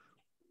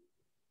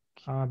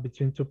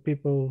between two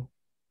people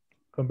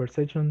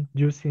conversation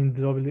using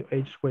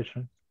WH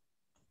question.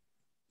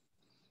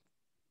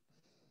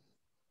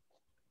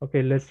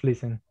 Okay, let's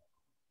listen.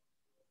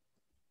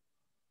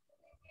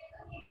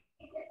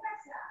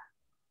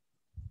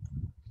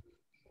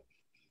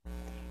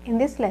 In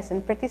this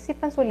lesson,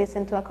 participants will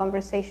listen to a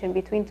conversation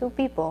between two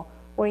people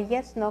where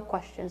yes/no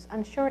questions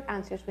and short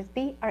answers with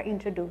be are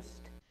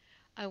introduced.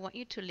 I want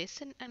you to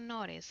listen and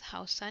notice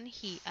how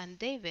Sanhee and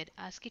David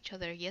ask each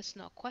other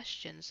yes/no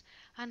questions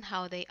and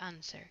how they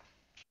answer.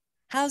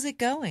 How's it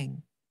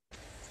going?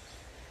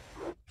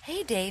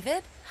 Hey,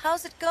 David.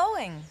 How's it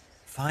going?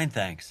 Fine,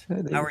 thanks. Hey,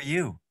 How David. are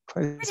you?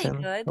 Pretty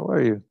good. How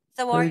are you?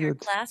 So are Very your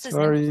good. classes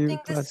So are you, interesting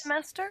this class?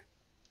 semester?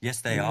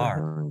 Yes, they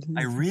are.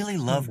 I really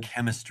love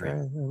chemistry.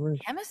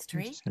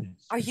 Chemistry?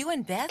 Are you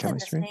and Beth in the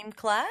Chemistry? same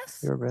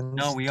class?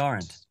 No, we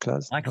aren't.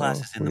 Class? My class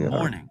is in the we are.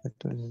 morning.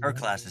 Actually, Her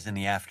class is in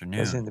the class in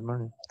afternoon. the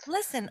morning.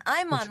 Listen,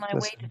 I'm Which on my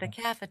class way is to the that?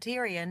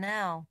 cafeteria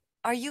now.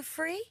 Are you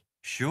free?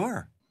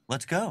 Sure.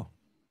 Let's go.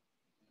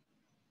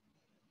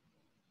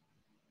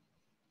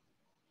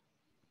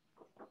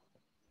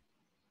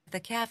 The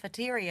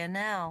cafeteria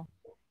now.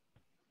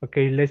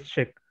 Okay, let's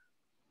check.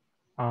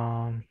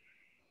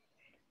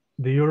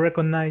 Do you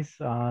recognize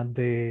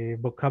the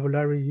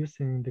vocabulary used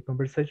in the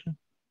conversation?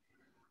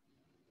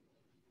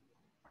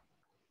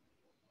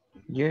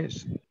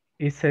 Yes.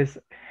 It says,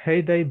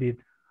 hey, David,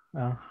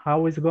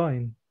 how is it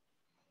going?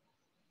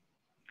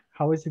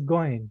 How is it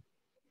going?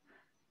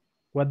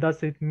 What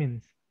does it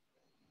mean?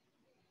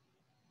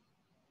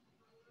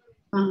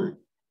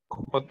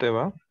 ¿Cómo te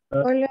va?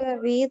 Hola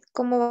David,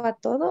 ¿cómo va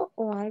todo?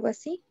 O algo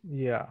así.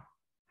 Yeah.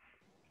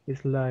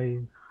 It's like,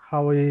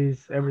 how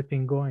is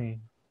everything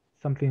going?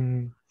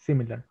 Something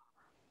similar.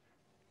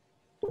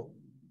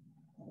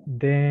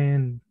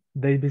 Then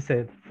David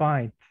said,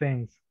 fine,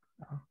 thanks.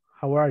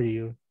 How are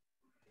you?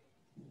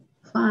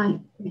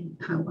 Fine.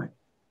 How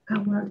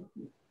are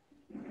you?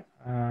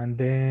 And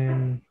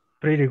then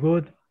pretty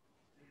good.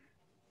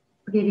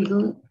 Pretty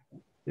good.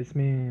 This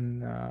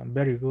means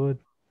very good.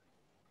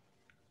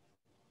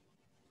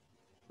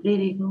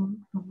 Pretty good.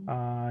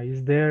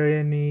 Is there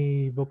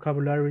any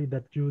vocabulary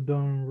that you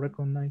don't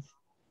recognize?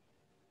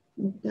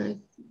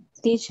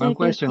 Teacher, One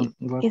question.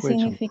 ¿qué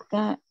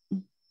significa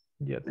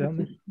Yeah, tell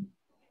me.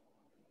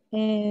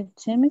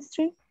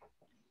 chemistry?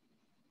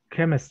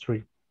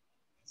 Chemistry.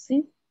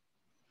 Sí.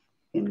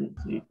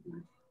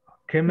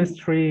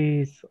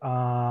 Chemistry is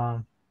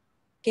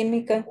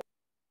Química.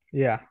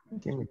 yeah,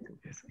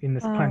 it's in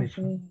Spanish.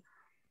 Okay.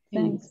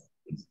 Thanks.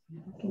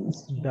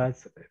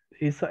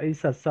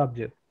 It's a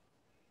subject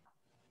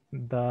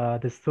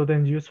that the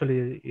students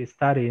usually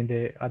study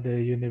at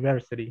the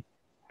university,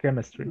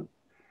 chemistry.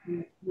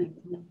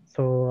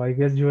 So I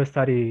guess you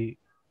study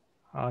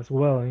as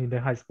well in the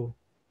high school.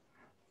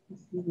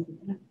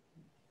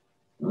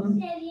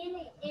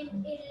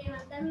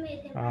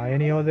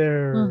 Any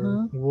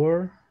other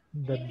word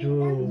that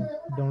you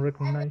don't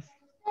recognize?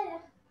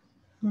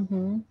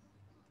 Mhm.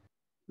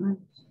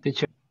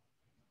 Teacher,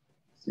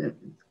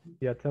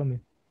 Yeah, tell me.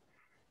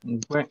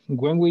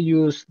 when we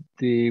use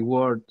the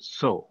word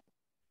so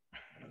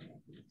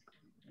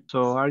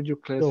are your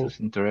classes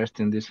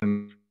interested in this?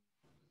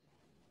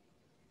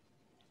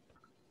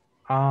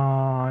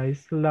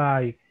 It's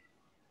like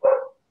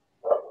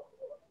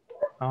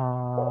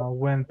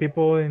when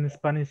people in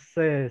Spanish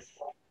says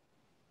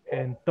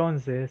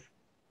entonces,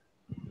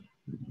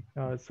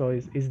 so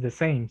it's the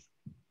same.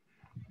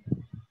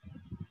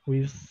 We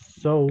use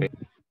so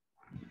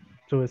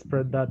to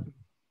spread that,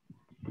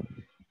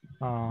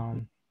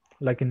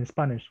 like in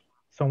Spanish,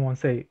 someone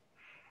say,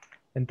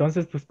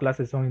 entonces tus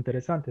clases son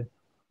interesantes.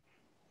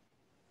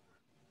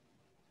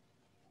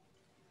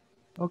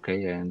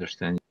 Okay, I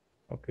understand.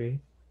 Okay.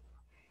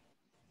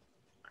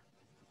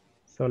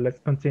 So let's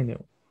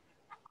continue.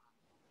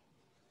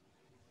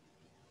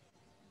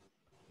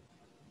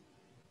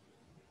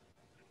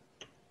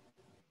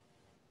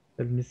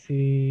 Let me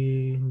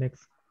see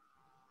next.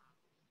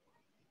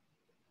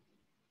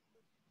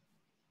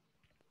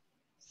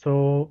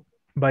 So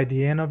by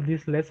the end of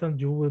this lesson,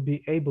 you will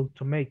be able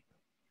to make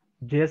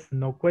yes,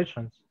 no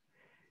questions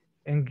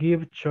and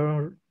give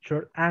short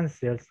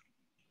answers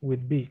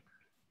with B.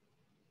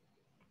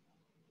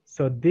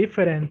 So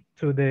different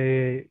to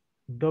the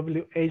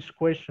WH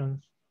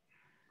questions,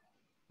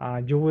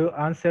 you will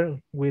answer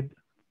with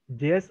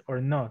yes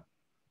or no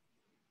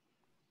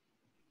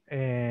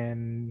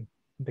and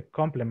the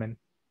complement.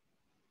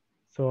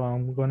 So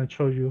I'm going to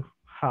show you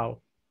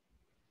how.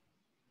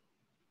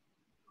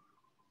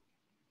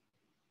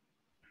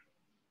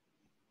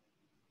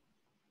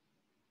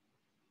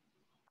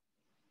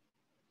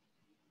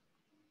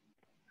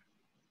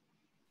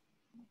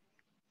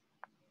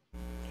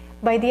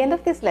 By the end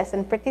of this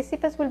lesson,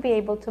 participants will be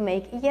able to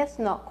make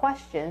yes-no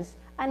questions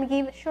and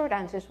give short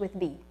answers with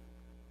B.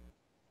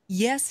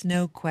 Yes,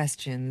 no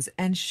questions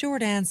and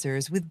short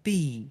answers with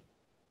B.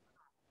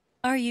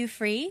 Are you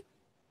free?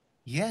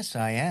 Yes,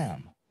 I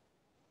am.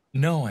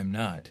 No, I'm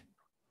not.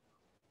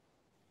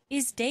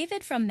 Is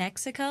David from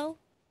Mexico?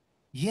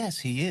 Yes,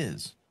 he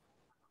is.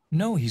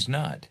 No, he's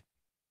not.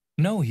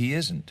 No, he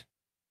isn't.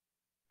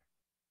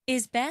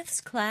 Is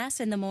Beth's class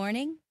in the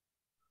morning?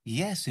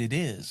 Yes, it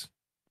is.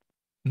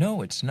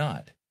 No, it's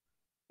not.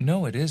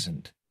 No, it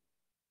isn't.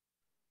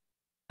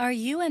 Are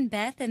you and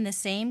Beth in the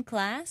same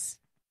class?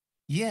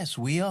 Yes,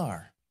 we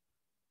are.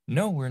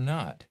 No, we're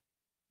not.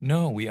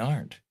 No, we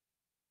aren't.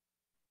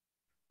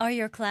 Are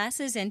your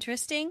classes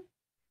interesting?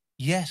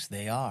 Yes,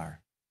 they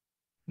are.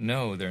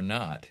 No, they're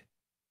not.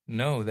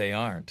 No, they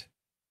aren't.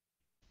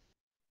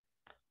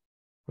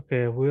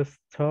 Okay, we'll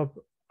stop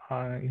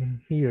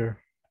in here.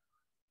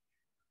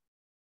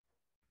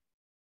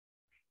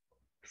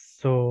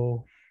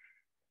 So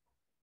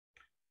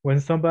when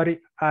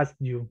somebody asks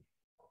you,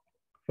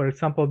 for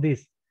example,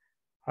 this,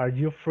 are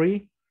you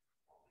free?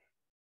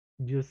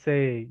 You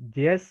say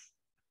yes,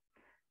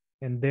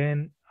 and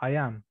then I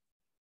am.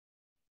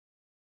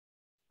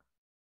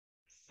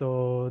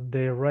 So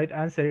the right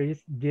answer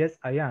is yes,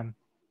 I am.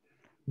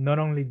 Not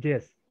only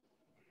yes.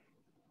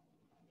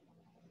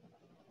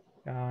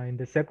 And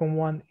the second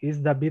one, is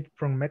David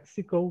from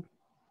Mexico?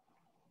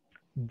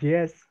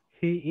 Yes,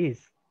 he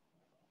is.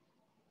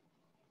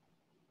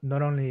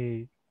 Not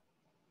only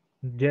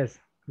yes,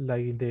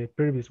 like in the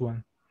previous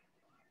one.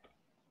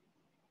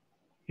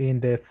 In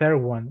the third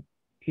one,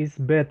 is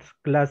Beth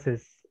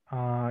classes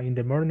in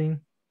the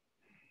morning?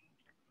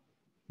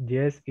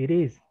 Yes, it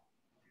is.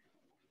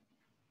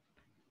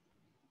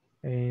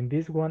 In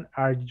this one,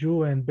 are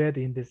you and Beth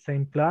in the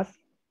same class?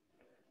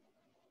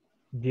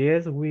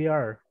 Yes, we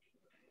are.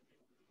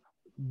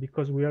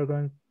 Because we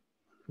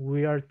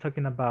are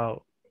talking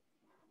about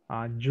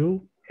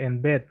you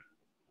and Beth.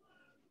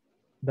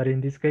 That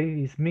in this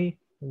case is me.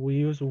 We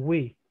use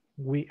we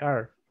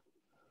are.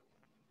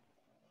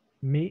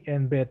 Me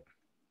and Beth,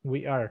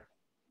 we are.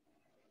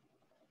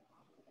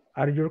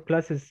 Are your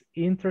classes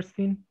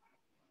interesting?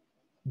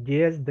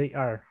 Yes, they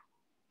are.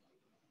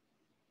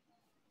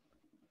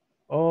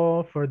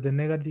 Or for the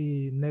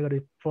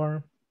negative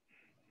form,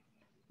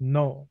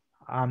 no,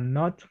 I'm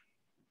not.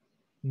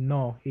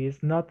 No, he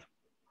is not.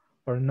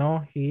 Or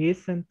no, he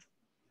isn't.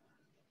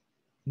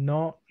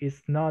 No,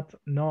 it's not.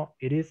 No,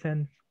 it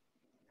isn't.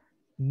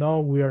 No,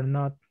 we are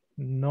not.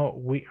 No,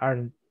 we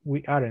aren't.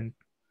 We aren't.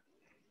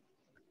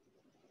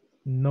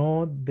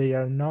 No, they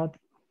are not.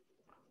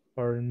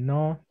 Or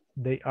no,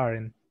 they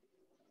aren't.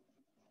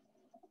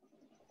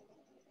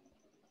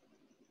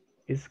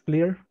 Is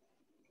clear?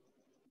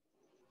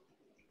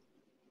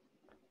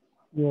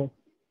 Yes.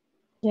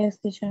 Yes,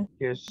 teacher.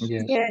 Yes.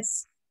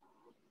 Yes.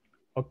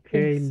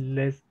 Okay,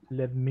 Yes.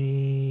 let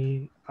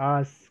me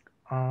ask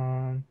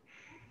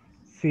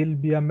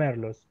Sylvia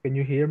Merlos. Can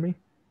you hear me?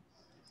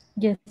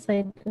 Yes,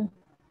 I do.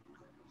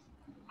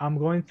 I'm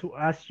going to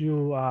ask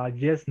you a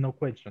yes, no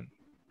question,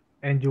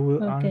 and you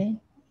will Okay.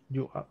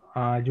 you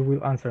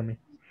will answer me.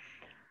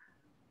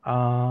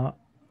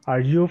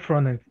 Are you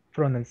from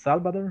El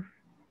Salvador?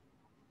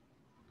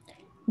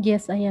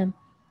 Yes, I am.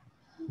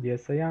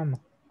 Yes, I am.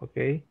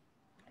 Okay.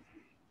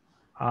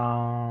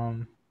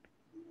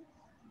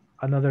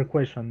 Another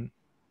question.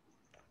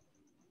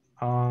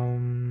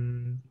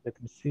 Let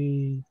me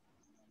see.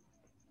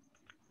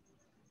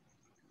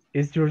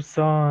 Is your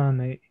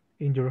son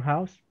in your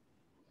house?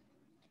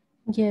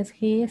 Yes,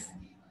 he is.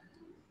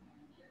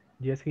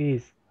 Yes, he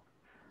is.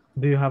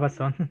 Do you have a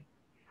son?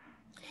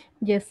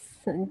 Yes,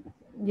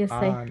 yes,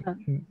 I Ah, have.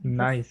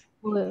 nice.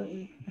 Well,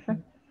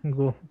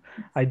 Good.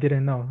 I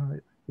didn't know.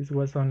 This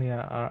was only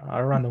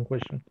a random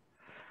question.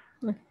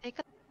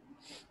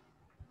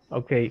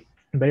 Okay,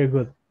 very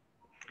good.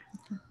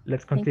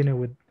 Let's continue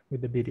with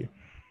the video.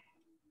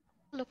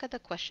 Look at the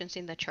questions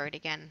in the chart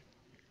again.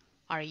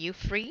 Are you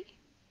free?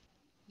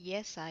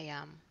 Yes, I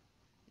am.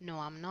 No,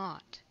 I'm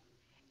not.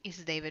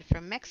 Is David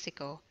from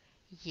Mexico?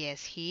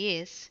 Yes, he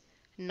is.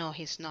 No,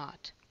 he's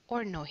not.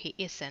 Or no, he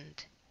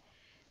isn't.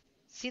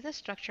 See the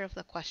structure of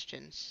the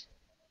questions.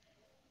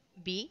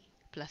 Be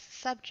plus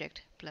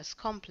subject plus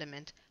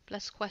complement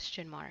plus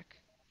question mark.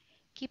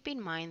 Keep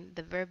in mind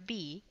the verb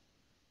be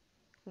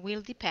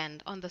will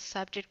depend on the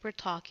subject we're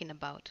talking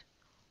about.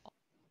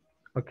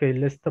 Okay,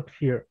 let's stop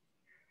here.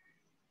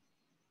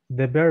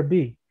 The verb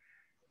be.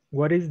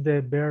 What is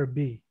the verb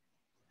be?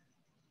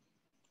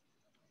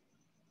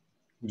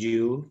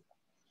 You.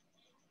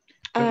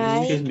 I,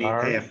 Excuse me.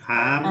 I have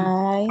ham.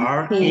 I,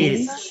 Are he,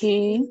 is.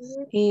 she,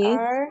 it,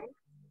 her,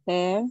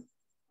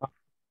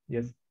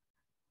 Yes. is,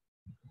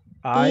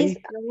 I,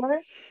 our,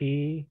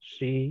 he,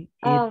 she,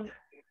 it,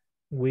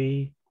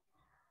 we,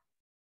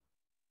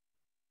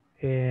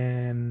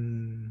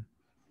 and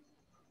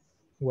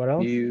what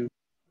else? You.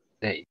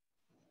 They.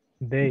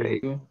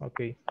 They.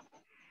 Okay.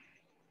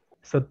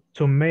 So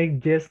to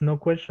make yes, no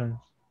questions,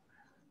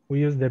 we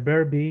use the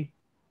verb be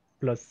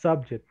plus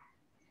subject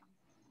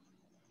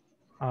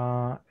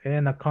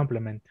and a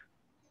complement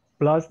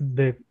plus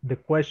the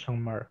question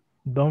mark.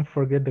 Don't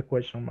forget the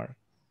question mark.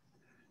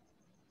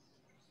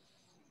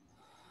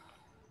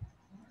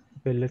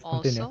 Okay, let's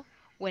continue. Also,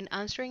 when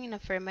answering in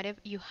affirmative,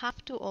 you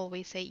have to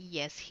always say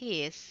yes,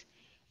 he is,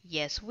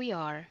 yes, we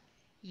are,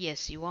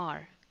 yes, you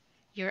are.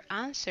 Your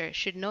answer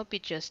should not be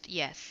just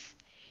yes.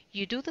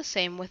 You do the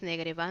same with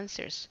negative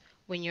answers.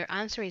 When your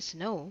answer is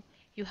no,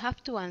 you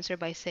have to answer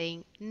by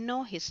saying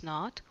no, he's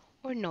not,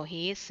 or no,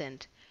 he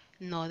isn't.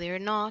 No, they're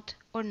not,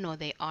 or no,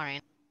 they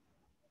aren't.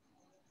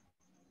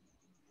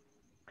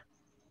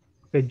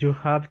 Okay, you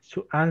have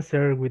to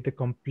answer with the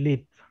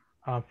complete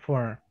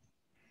form.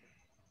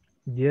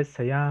 Yes,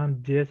 I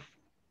am. Yes,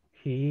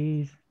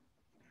 he is.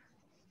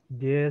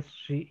 Yes,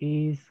 she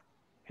is,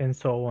 and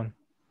so on.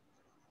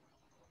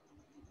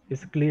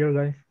 It's clear,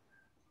 guys?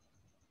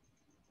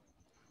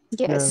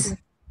 yes.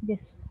 Yes.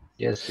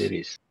 Yes, it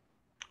is.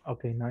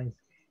 Okay, nice.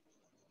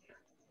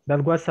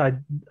 That was a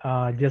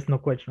yes, no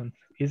question.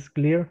 Is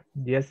clear?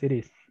 Yes, it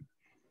is.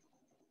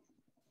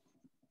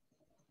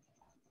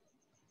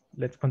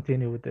 Let's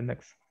continue with the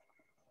next.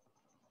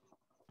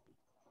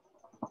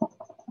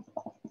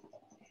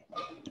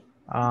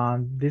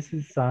 This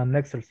is an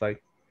exercise.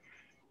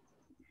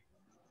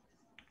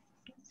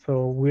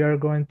 So we are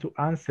going to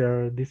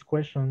answer these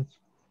questions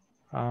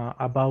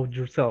about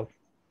yourself.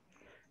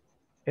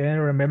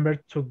 And remember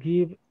to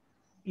give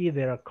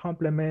either a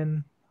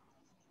complement,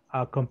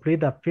 a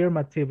complete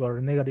affirmative or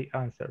negative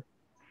answer.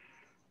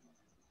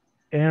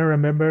 And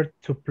remember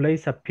to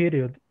place a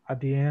period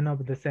at the end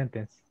of the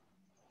sentence.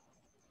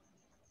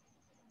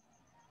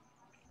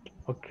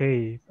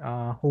 Okay,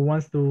 who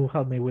wants to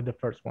help me with the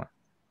first one?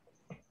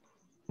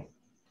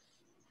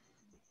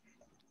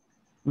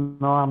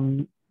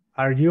 No,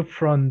 Are you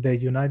from the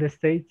United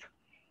States?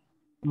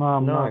 no,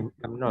 I'm No, not.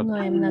 I'm not. No,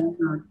 I'm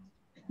not.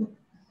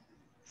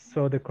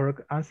 So the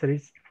correct answer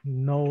is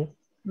no.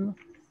 No.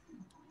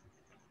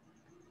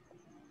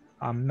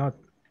 I'm not.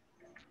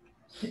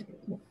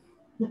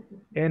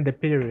 And the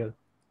period.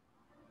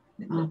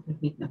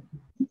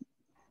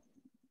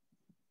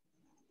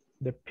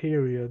 The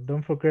period.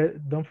 Don't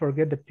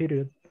forget the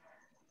period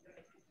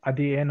at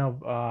the end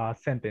of a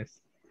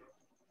sentence.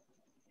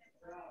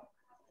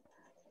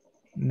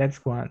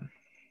 Next one.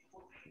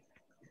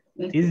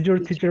 Is your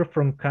teacher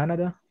from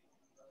Canada?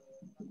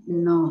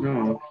 No.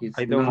 No, he's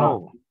I don't not.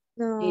 know.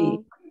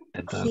 No,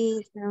 Entonces, he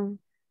is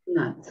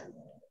Not.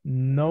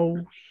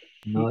 No,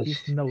 no, he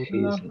is not. he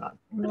is not.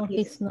 No,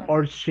 he's not.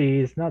 Or she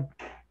is not.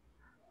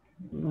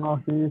 No,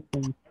 he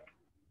isn't.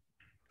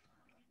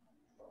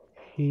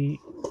 He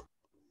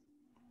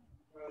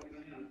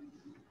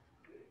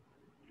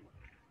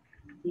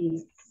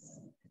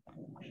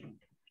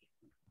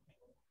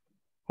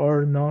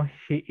or no,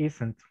 he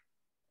isn't.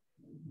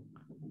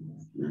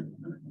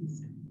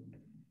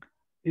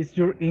 Is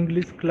your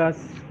English class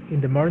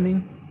in the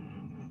morning?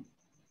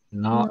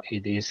 No, No.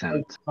 it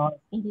isn't. No,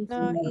 It is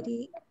no, not.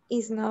 it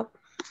is not.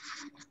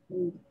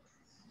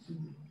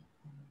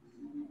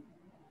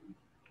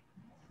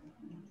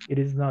 It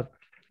is not.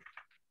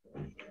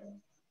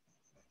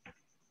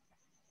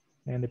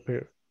 And the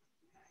period.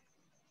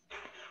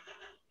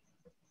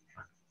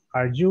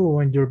 Are you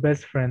and your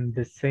best friend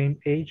the same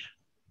age?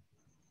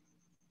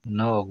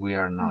 No, we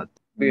are not.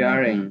 We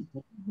aren't.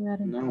 We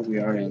aren't. No, we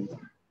aren't.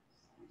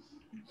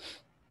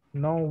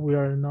 No, we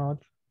are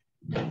not.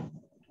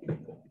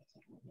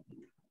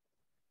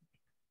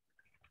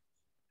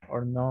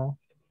 Or no,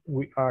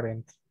 we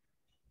aren't.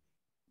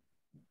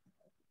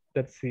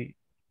 Let's see.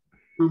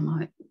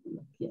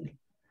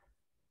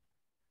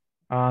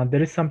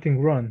 There is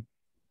something wrong.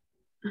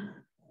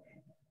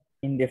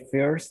 In the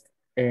first,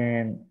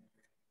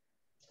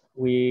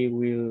 we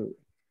will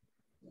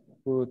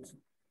put,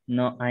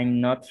 no, I'm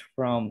not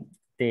from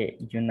the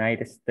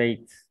United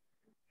States.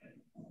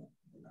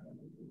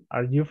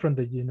 Are you from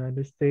the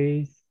United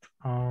States?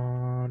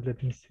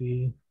 Let me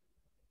see.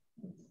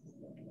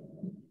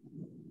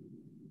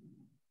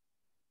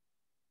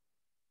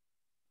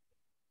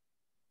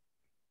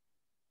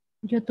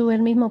 Yo tuve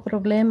el mismo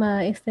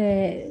problema,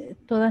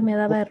 todas me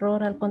daba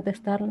error al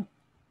contestarlo.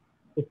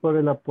 Es por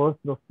el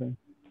apóstrofe.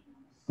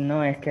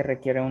 No, es que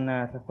requiere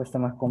una respuesta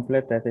más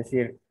completa, es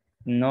decir,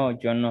 no,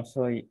 yo no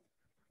soy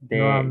de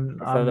No, I'm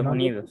Estados not.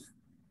 Unidos.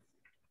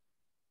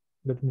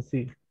 Let me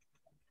see.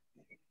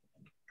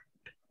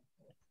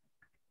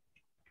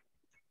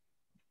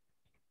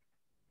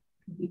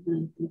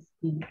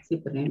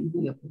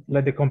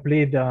 Like the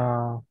complete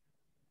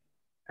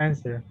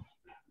answer.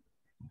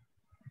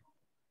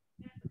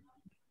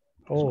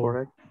 Oh,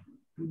 correct.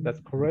 that's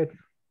correct.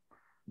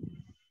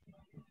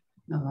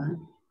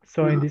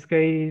 So in this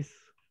case,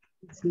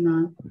 it's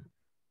not.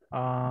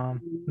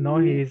 No,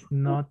 he is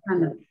not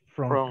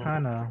from From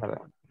Canada.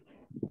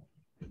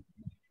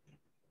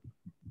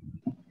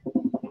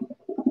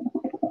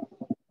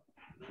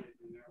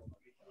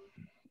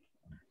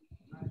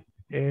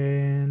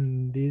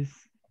 And this,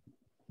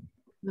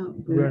 No,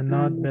 we're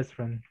not best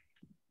friends.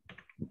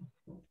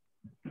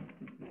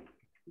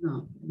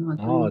 No,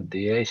 Oh,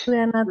 the age. We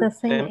are not the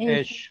same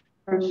age.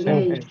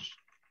 Same age.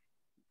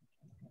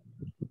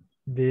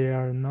 They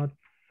are not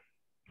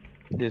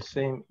The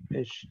same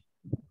age.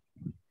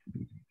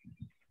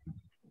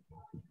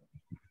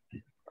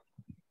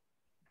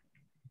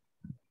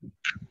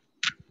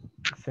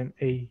 same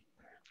age.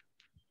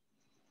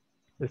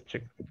 Let's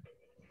check.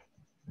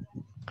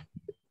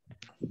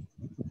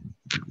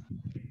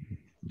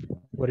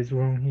 What is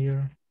wrong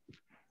here?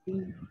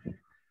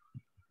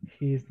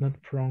 He is not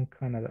from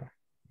Canada.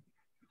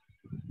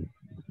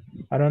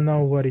 I don't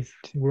know what is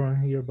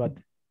wrong here, but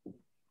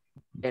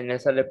En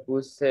esa le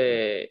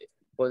puse,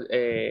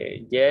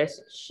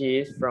 yes, she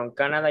is from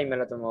Canada y me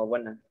la tomó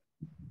buena.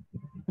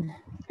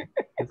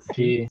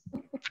 sí.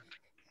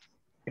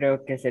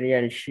 Creo que sería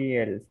el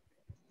she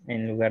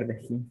en lugar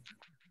de he.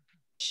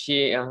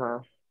 She,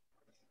 ajá.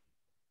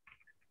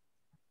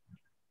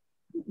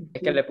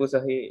 Es que le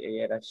puso he y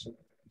era she.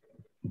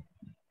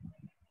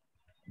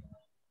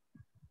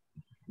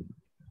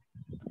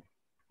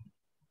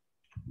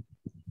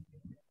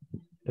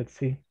 Let's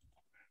see.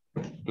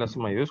 Las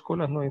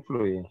mayúsculas no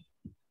influyen.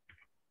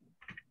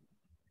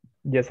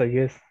 Yes, I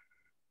guess.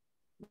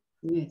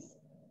 Yes.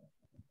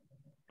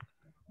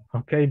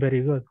 Okay,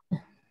 very good.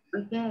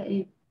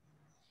 Okay.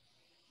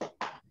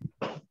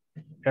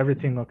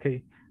 Everything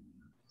okay.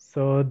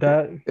 So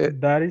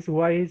that is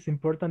why it's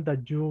important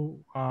that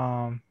you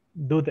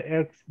do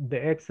the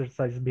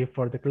exercise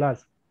before the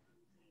class,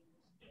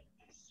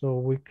 so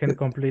we can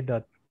complete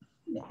that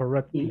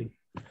correctly.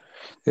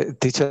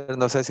 Teacher,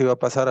 no sé si va a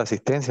pasar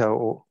asistencia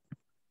o...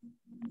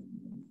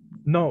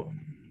 No,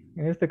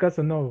 en este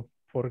caso no,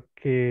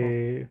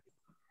 porque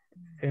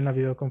en la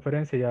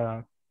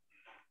videoconferencia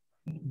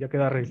ya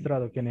queda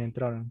registrado quiénes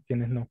entraron,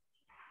 quiénes no.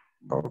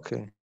 Ok.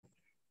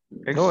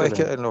 Excelente. No, es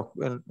que en los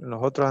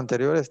otros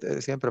anteriores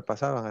siempre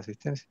pasaban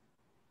asistencia.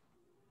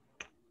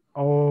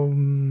 Oh,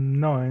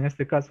 no, en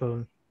este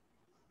caso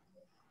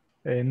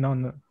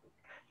no,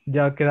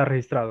 ya queda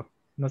registrado,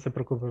 no se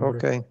preocupe por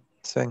eso. Ok,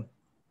 sí.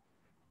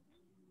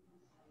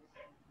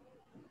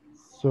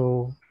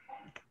 So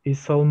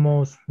it's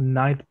almost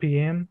 9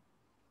 p.m.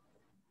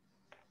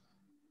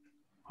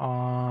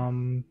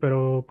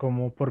 Pero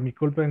como por mi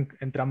culpa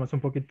entramos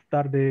un poquito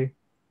tarde,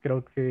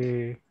 creo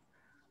que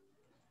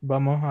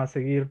vamos a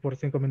seguir por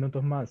 5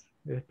 minutos más.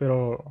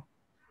 Espero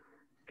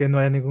que no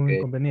haya ningún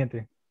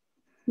inconveniente.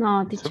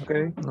 No, It's teacher.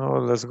 okay. No,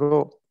 let's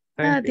go.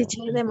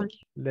 Teacher, démosle.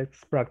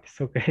 Let's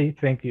practice, okay?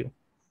 Thank you.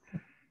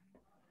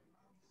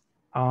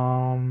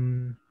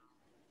 Who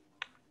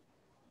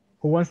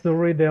wants to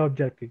read the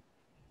objective?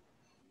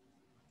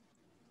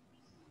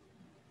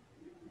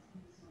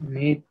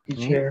 Me,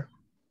 teacher.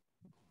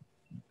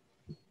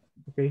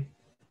 Okay,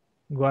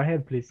 go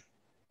ahead, please.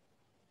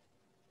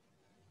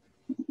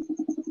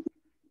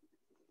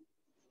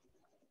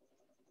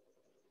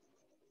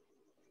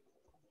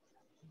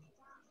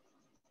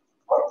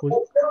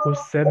 Who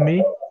said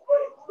me?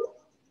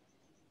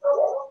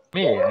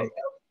 Me.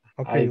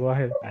 Okay, go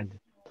ahead.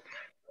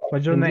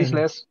 What's your in name? This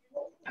lesson,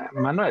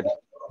 Manuel.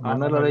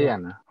 Manuel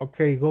Orellana.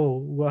 Okay,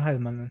 go ahead,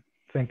 Manuel.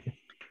 Thank you.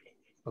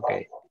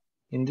 Okay.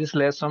 In this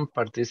lesson,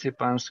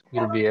 participants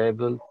will be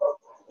able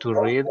to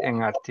read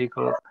an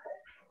article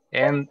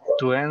and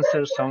to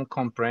answer some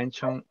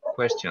comprehension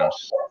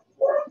questions.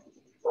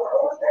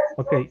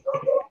 Okay.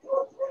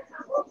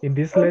 In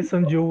this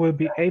lesson, you will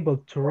be able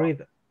to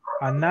read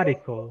an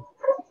article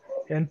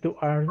and to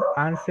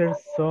answer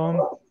some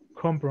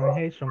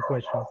comprehension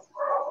questions.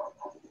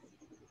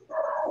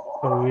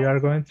 So we are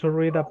going to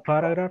read a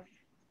paragraph,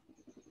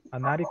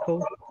 an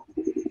article,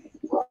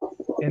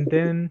 and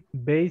then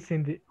based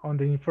on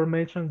the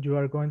information, you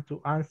are going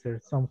to answer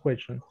some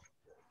questions.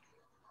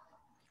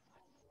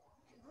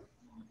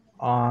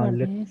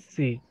 Let's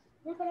see.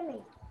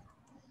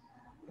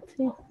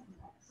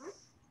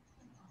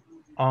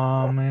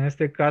 En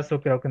este caso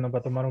creo que nos va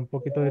a tomar un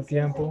poquito de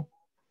tiempo.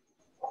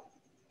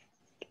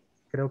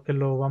 Creo que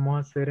lo vamos a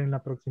hacer en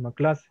la próxima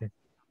clase.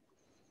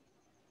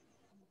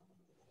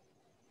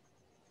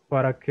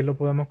 Para que lo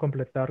podamos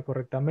completar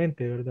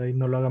correctamente, ¿verdad? Y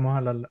no lo hagamos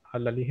a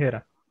la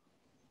ligera.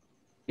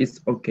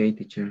 It's okay,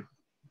 teacher.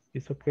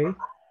 It's okay?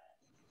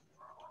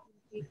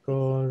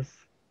 Because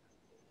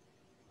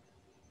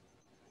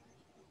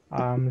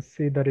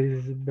see that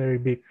is very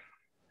big.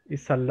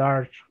 It's a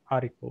large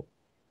article.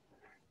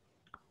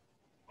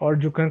 Or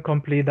you can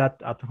complete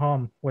that at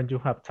home when you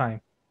have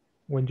time,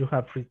 when you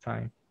have free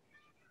time.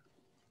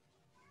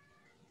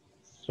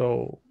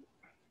 So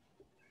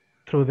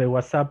through the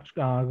WhatsApp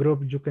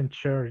group, you can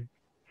share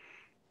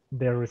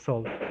the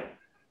result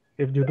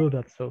if you do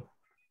that. So,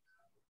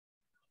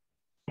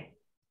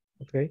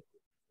 okay.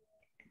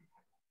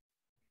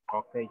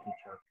 Okay,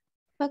 teacher.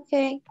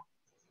 Okay.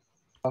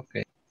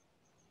 Okay.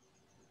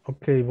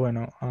 Okay,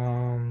 bueno,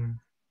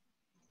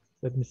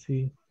 let me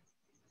see.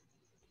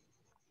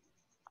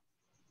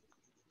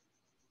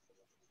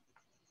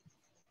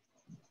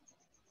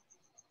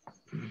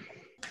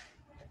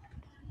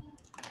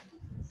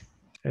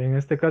 En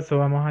este caso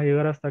vamos a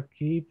llegar hasta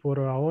aquí por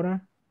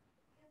ahora.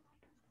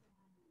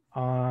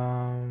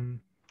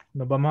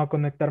 Nos vamos a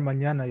conectar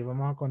mañana y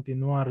vamos a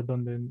continuar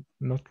donde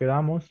nos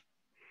quedamos.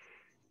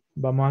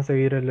 Vamos a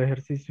seguir el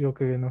ejercicio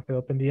que nos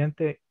quedó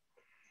pendiente.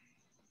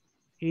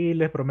 Y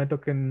les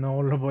prometo que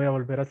no los voy a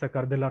volver a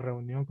sacar de la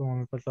reunión como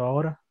me pasó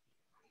ahora.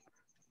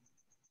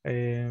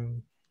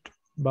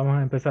 Vamos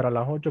a empezar a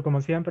las 8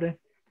 como siempre.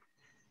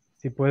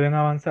 Si pueden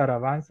avanzar,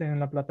 avancen en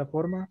la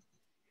plataforma.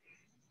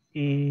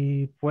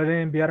 Y pueden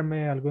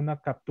enviarme alguna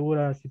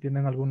captura si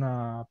tienen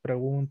alguna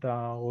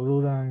pregunta o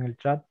duda en el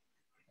chat.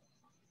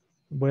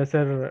 Voy a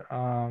hacer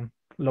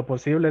lo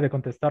posible de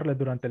contestarles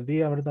durante el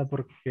día, ¿verdad?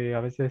 Porque a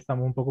veces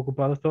estamos un poco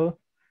ocupados todos.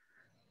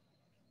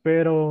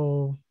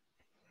 Pero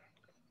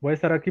voy a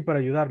estar aquí para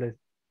ayudarles,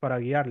 para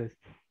guiarles.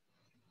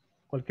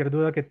 Cualquier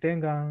duda que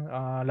tengan,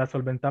 la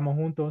solventamos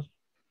juntos.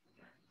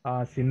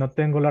 Si no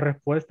tengo la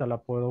respuesta,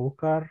 la puedo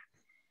buscar.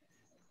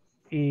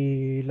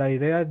 Y la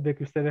idea es de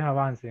que ustedes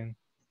avancen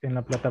en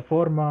la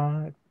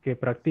plataforma, que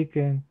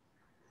practiquen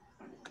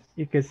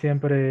y que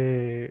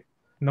siempre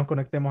nos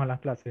conectemos a las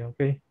clases,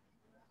 ¿ok?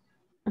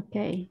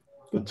 Okay.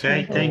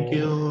 Okay, thank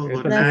you.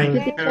 Good Gracias,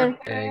 night. teacher.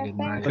 Okay, good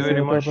night. Eso ha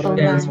sido todo por hoy.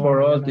 Thanks Nos for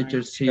vemos all, mañana.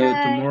 teacher. See you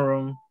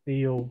tomorrow. See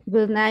you.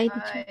 Good night,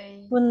 teacher.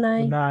 Good Good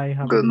night. night.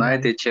 Have a Good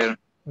night, teacher.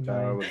 Good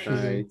Chao, night.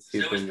 good night. See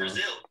you tomorrow.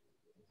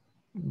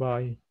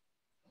 Bye.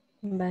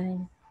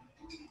 Bye.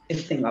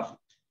 Listen up.